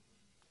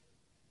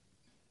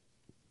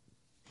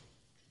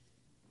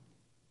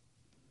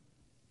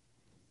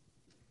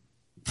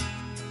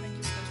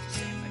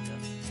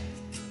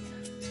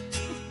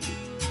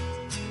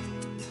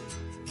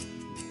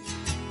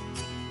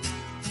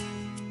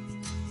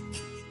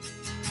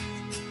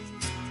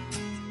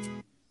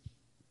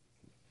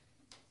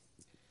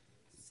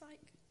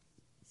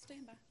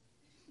 Stand by.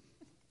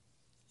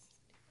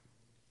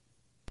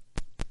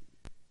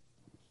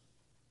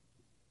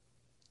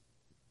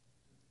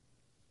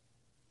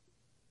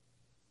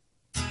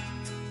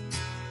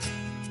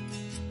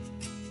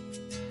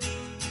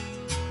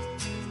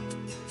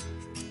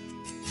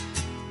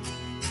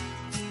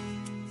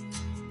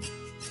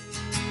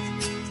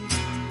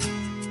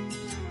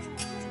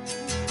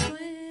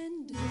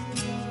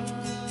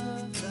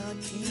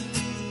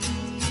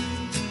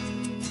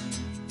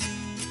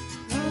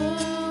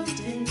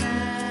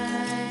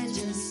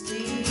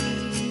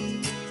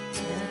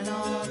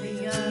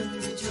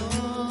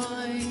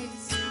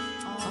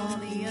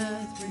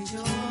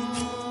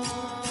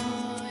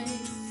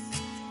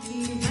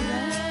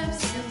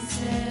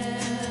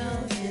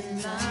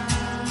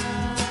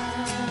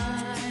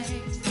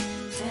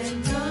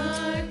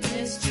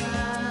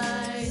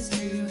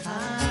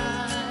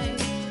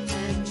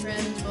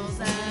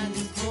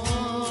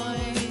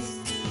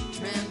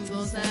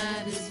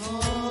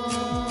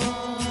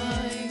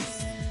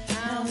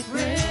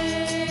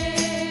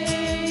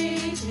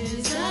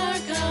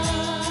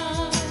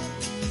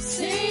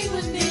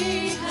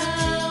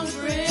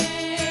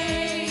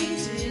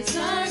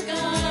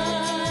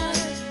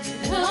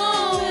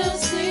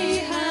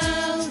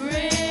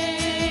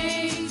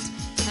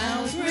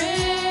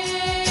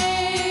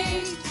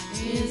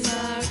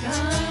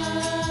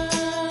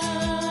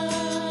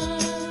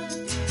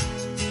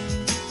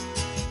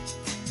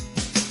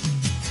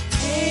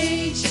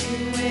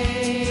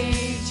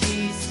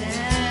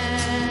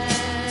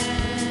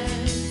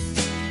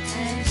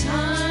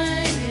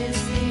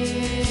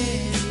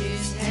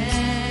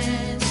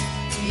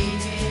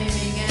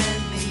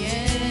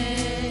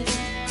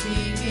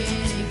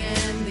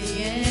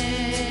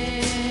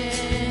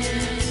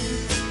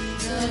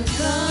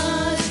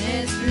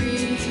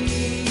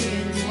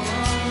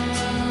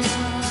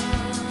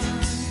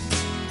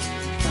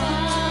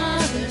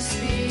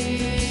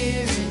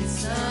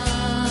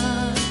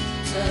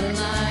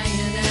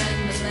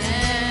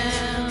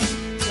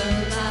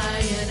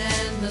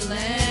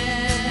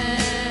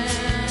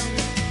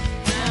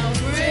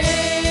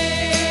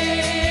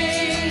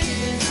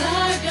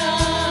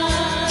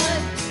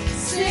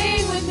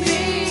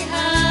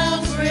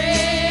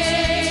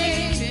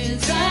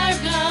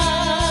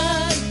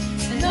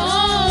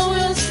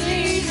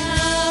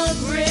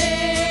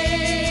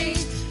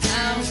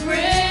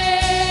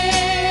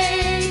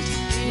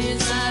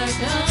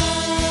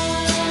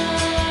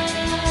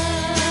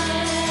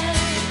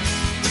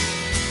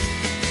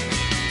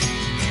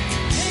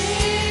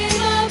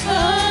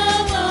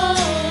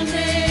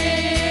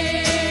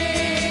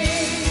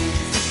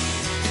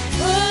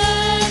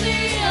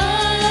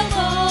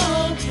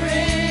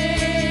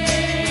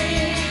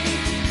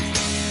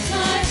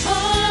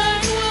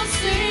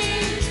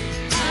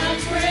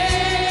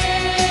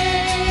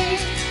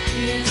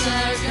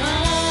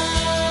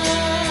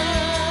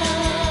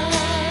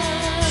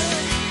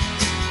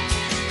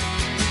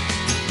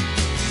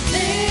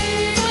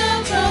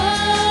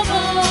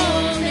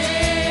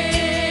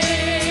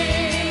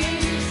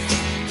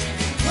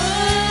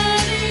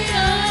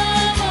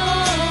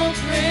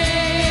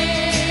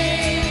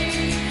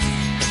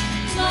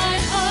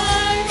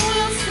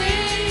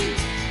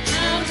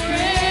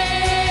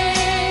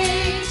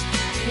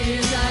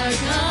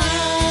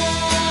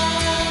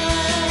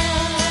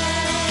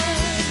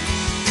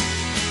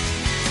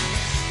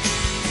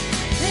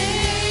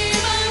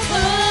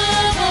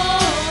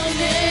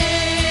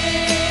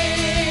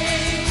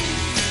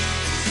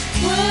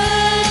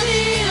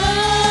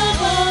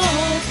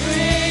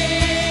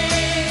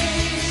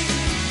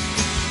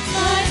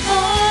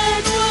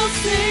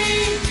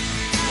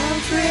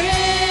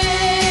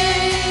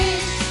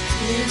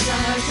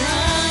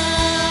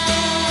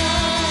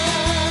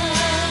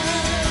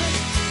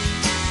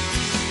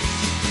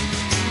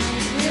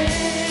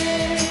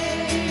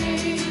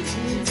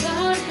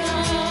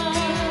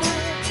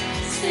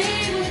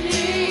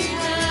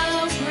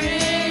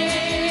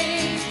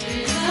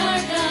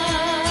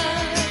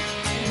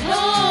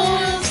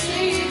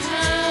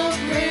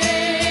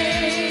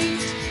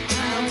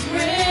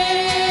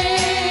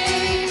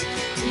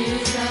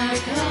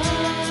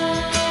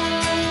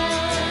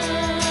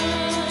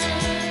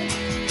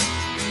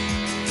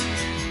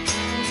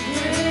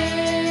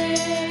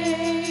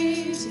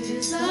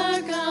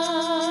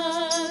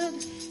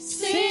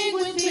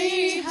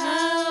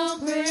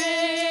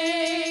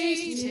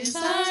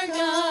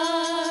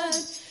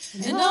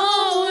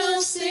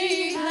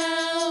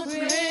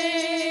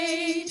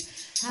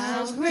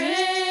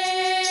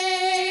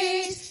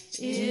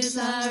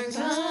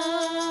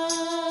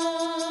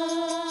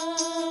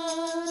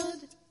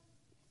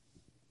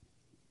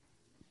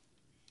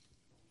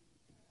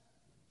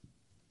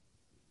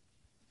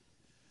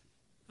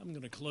 I'm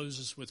going to close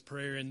us with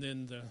prayer, and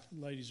then the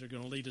ladies are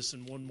going to lead us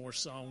in one more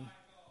song.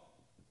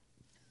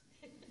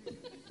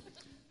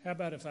 How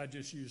about if I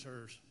just use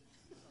hers?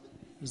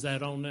 Is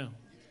that on now?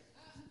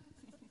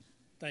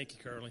 Thank you,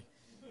 Curly.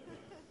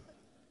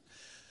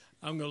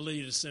 I'm going to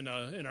lead us in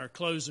our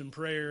closing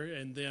prayer,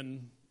 and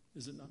then,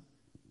 is it not?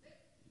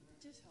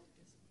 Just hold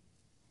this.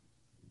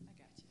 I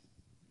got you.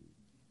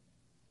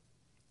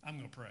 I'm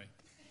going to pray.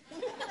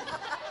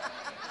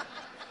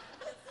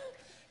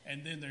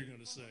 And then they're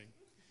going to sing.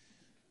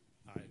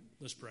 All right,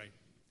 let's pray.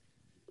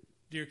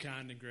 Dear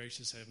kind and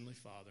gracious Heavenly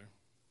Father,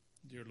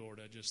 dear Lord,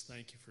 I just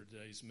thank you for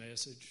today's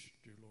message.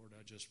 Dear Lord,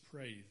 I just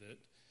pray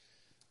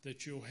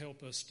that you'll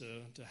help us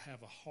to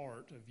have a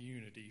heart of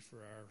unity for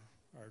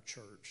our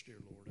church, dear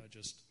Lord. I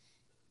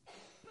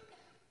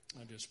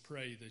just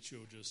pray that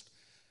you'll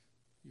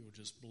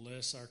just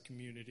bless our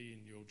community,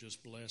 and you'll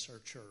just bless our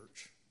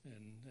church,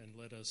 and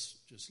let us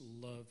just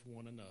love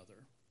one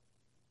another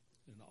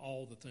in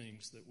all the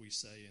things that we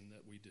say and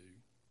that we do.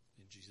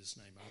 In Jesus'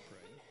 name I pray.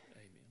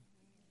 Amen.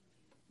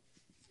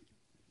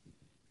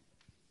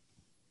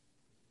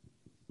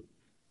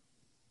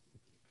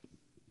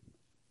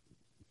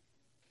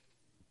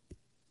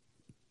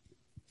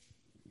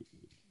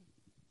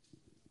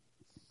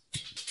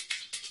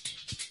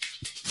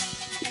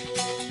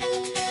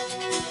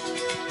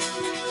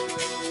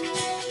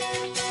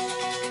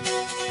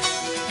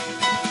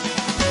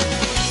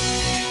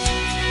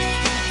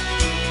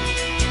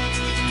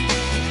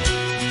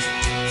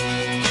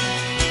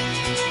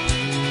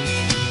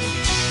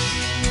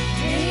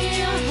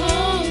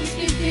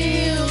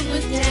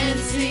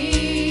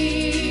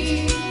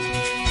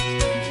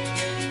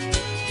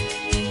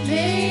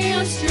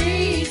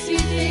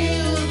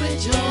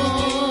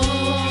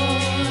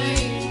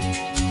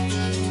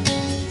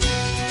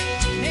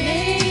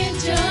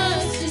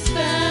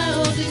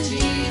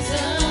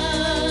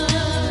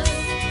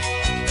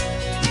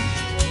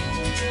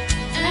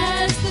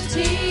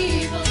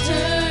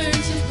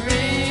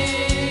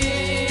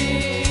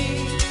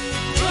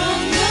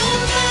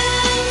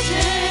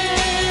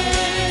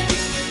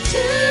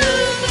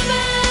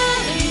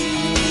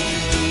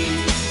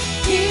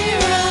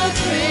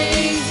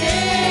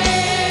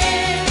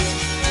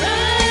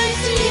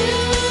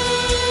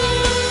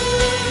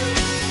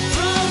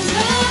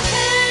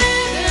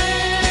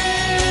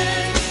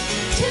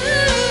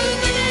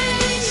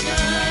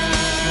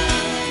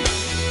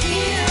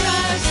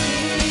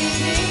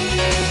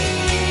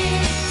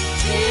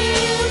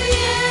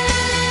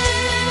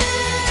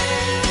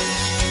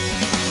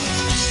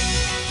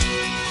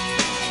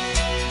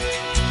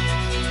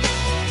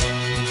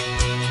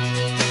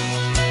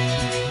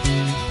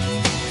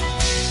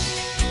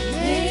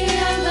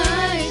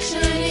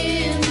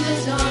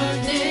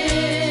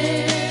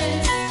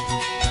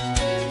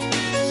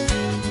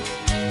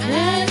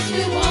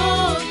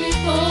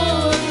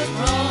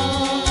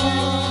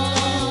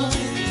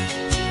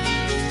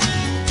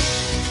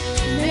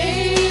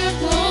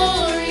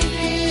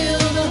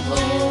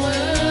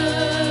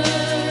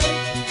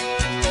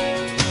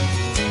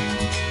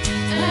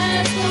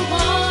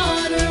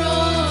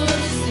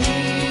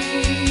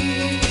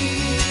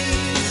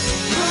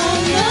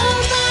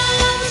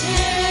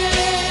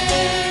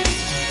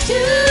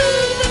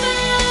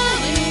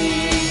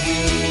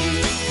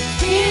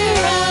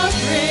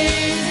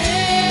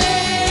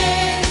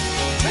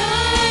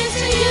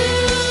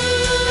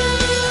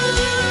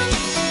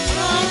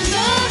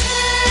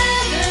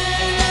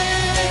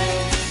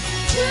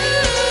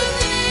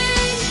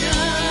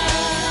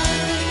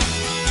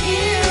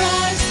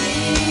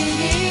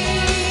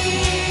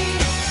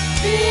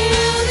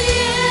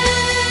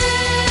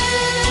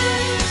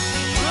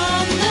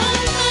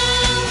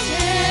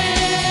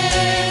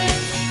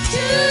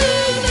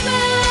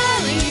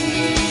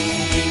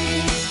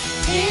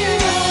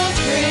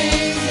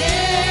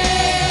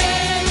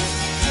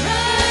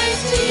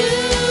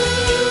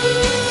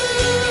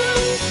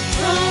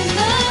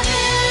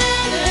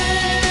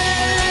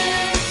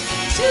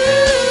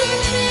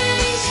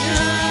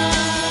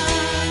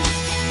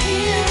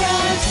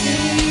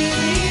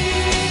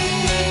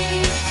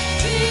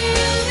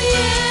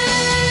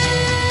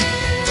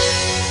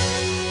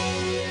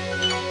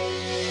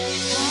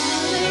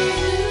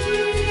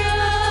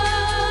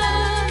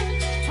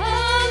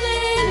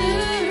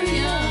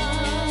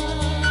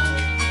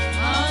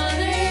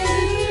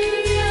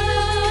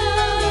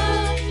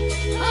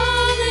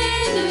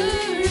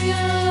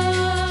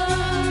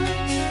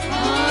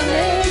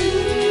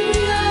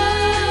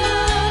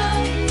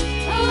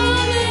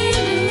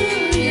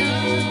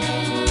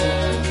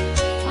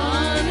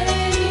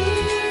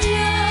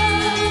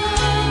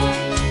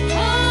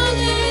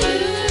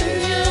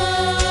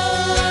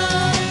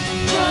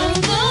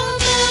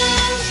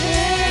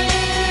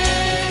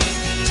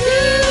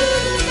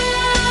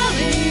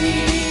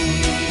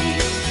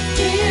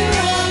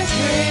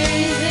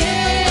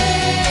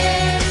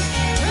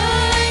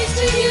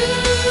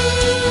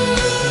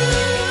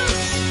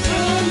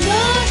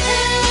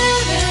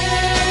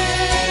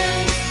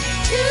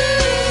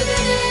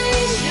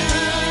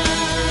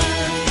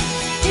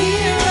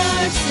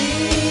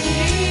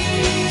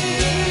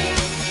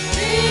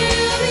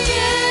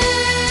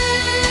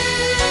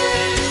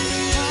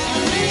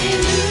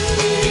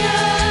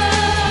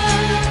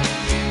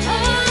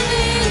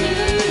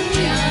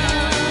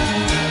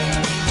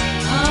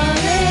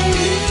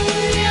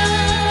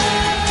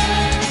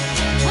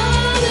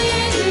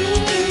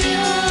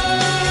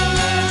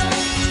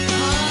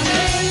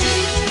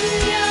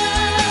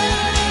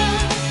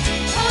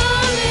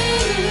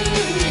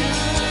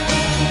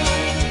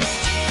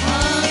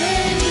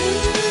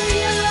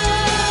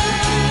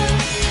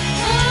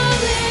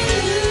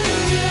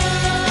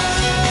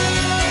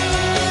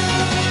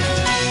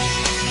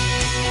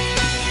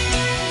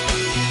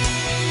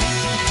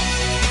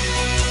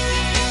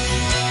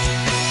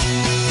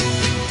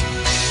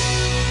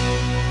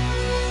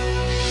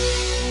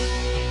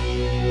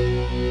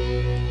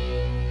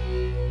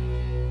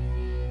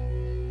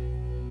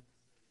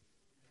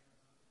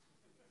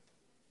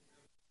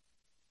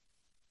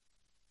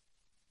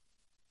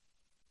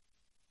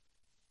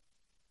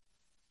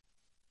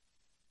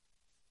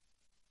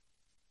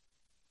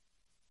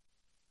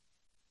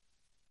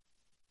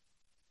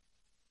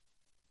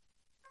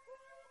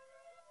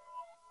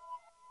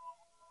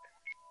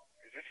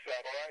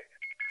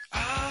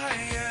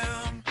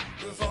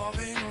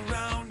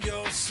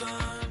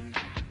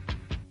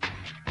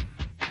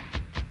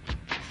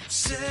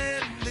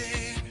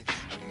 sending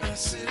a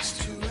message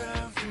to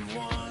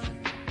everyone.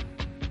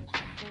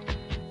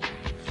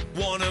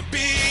 Wanna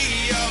be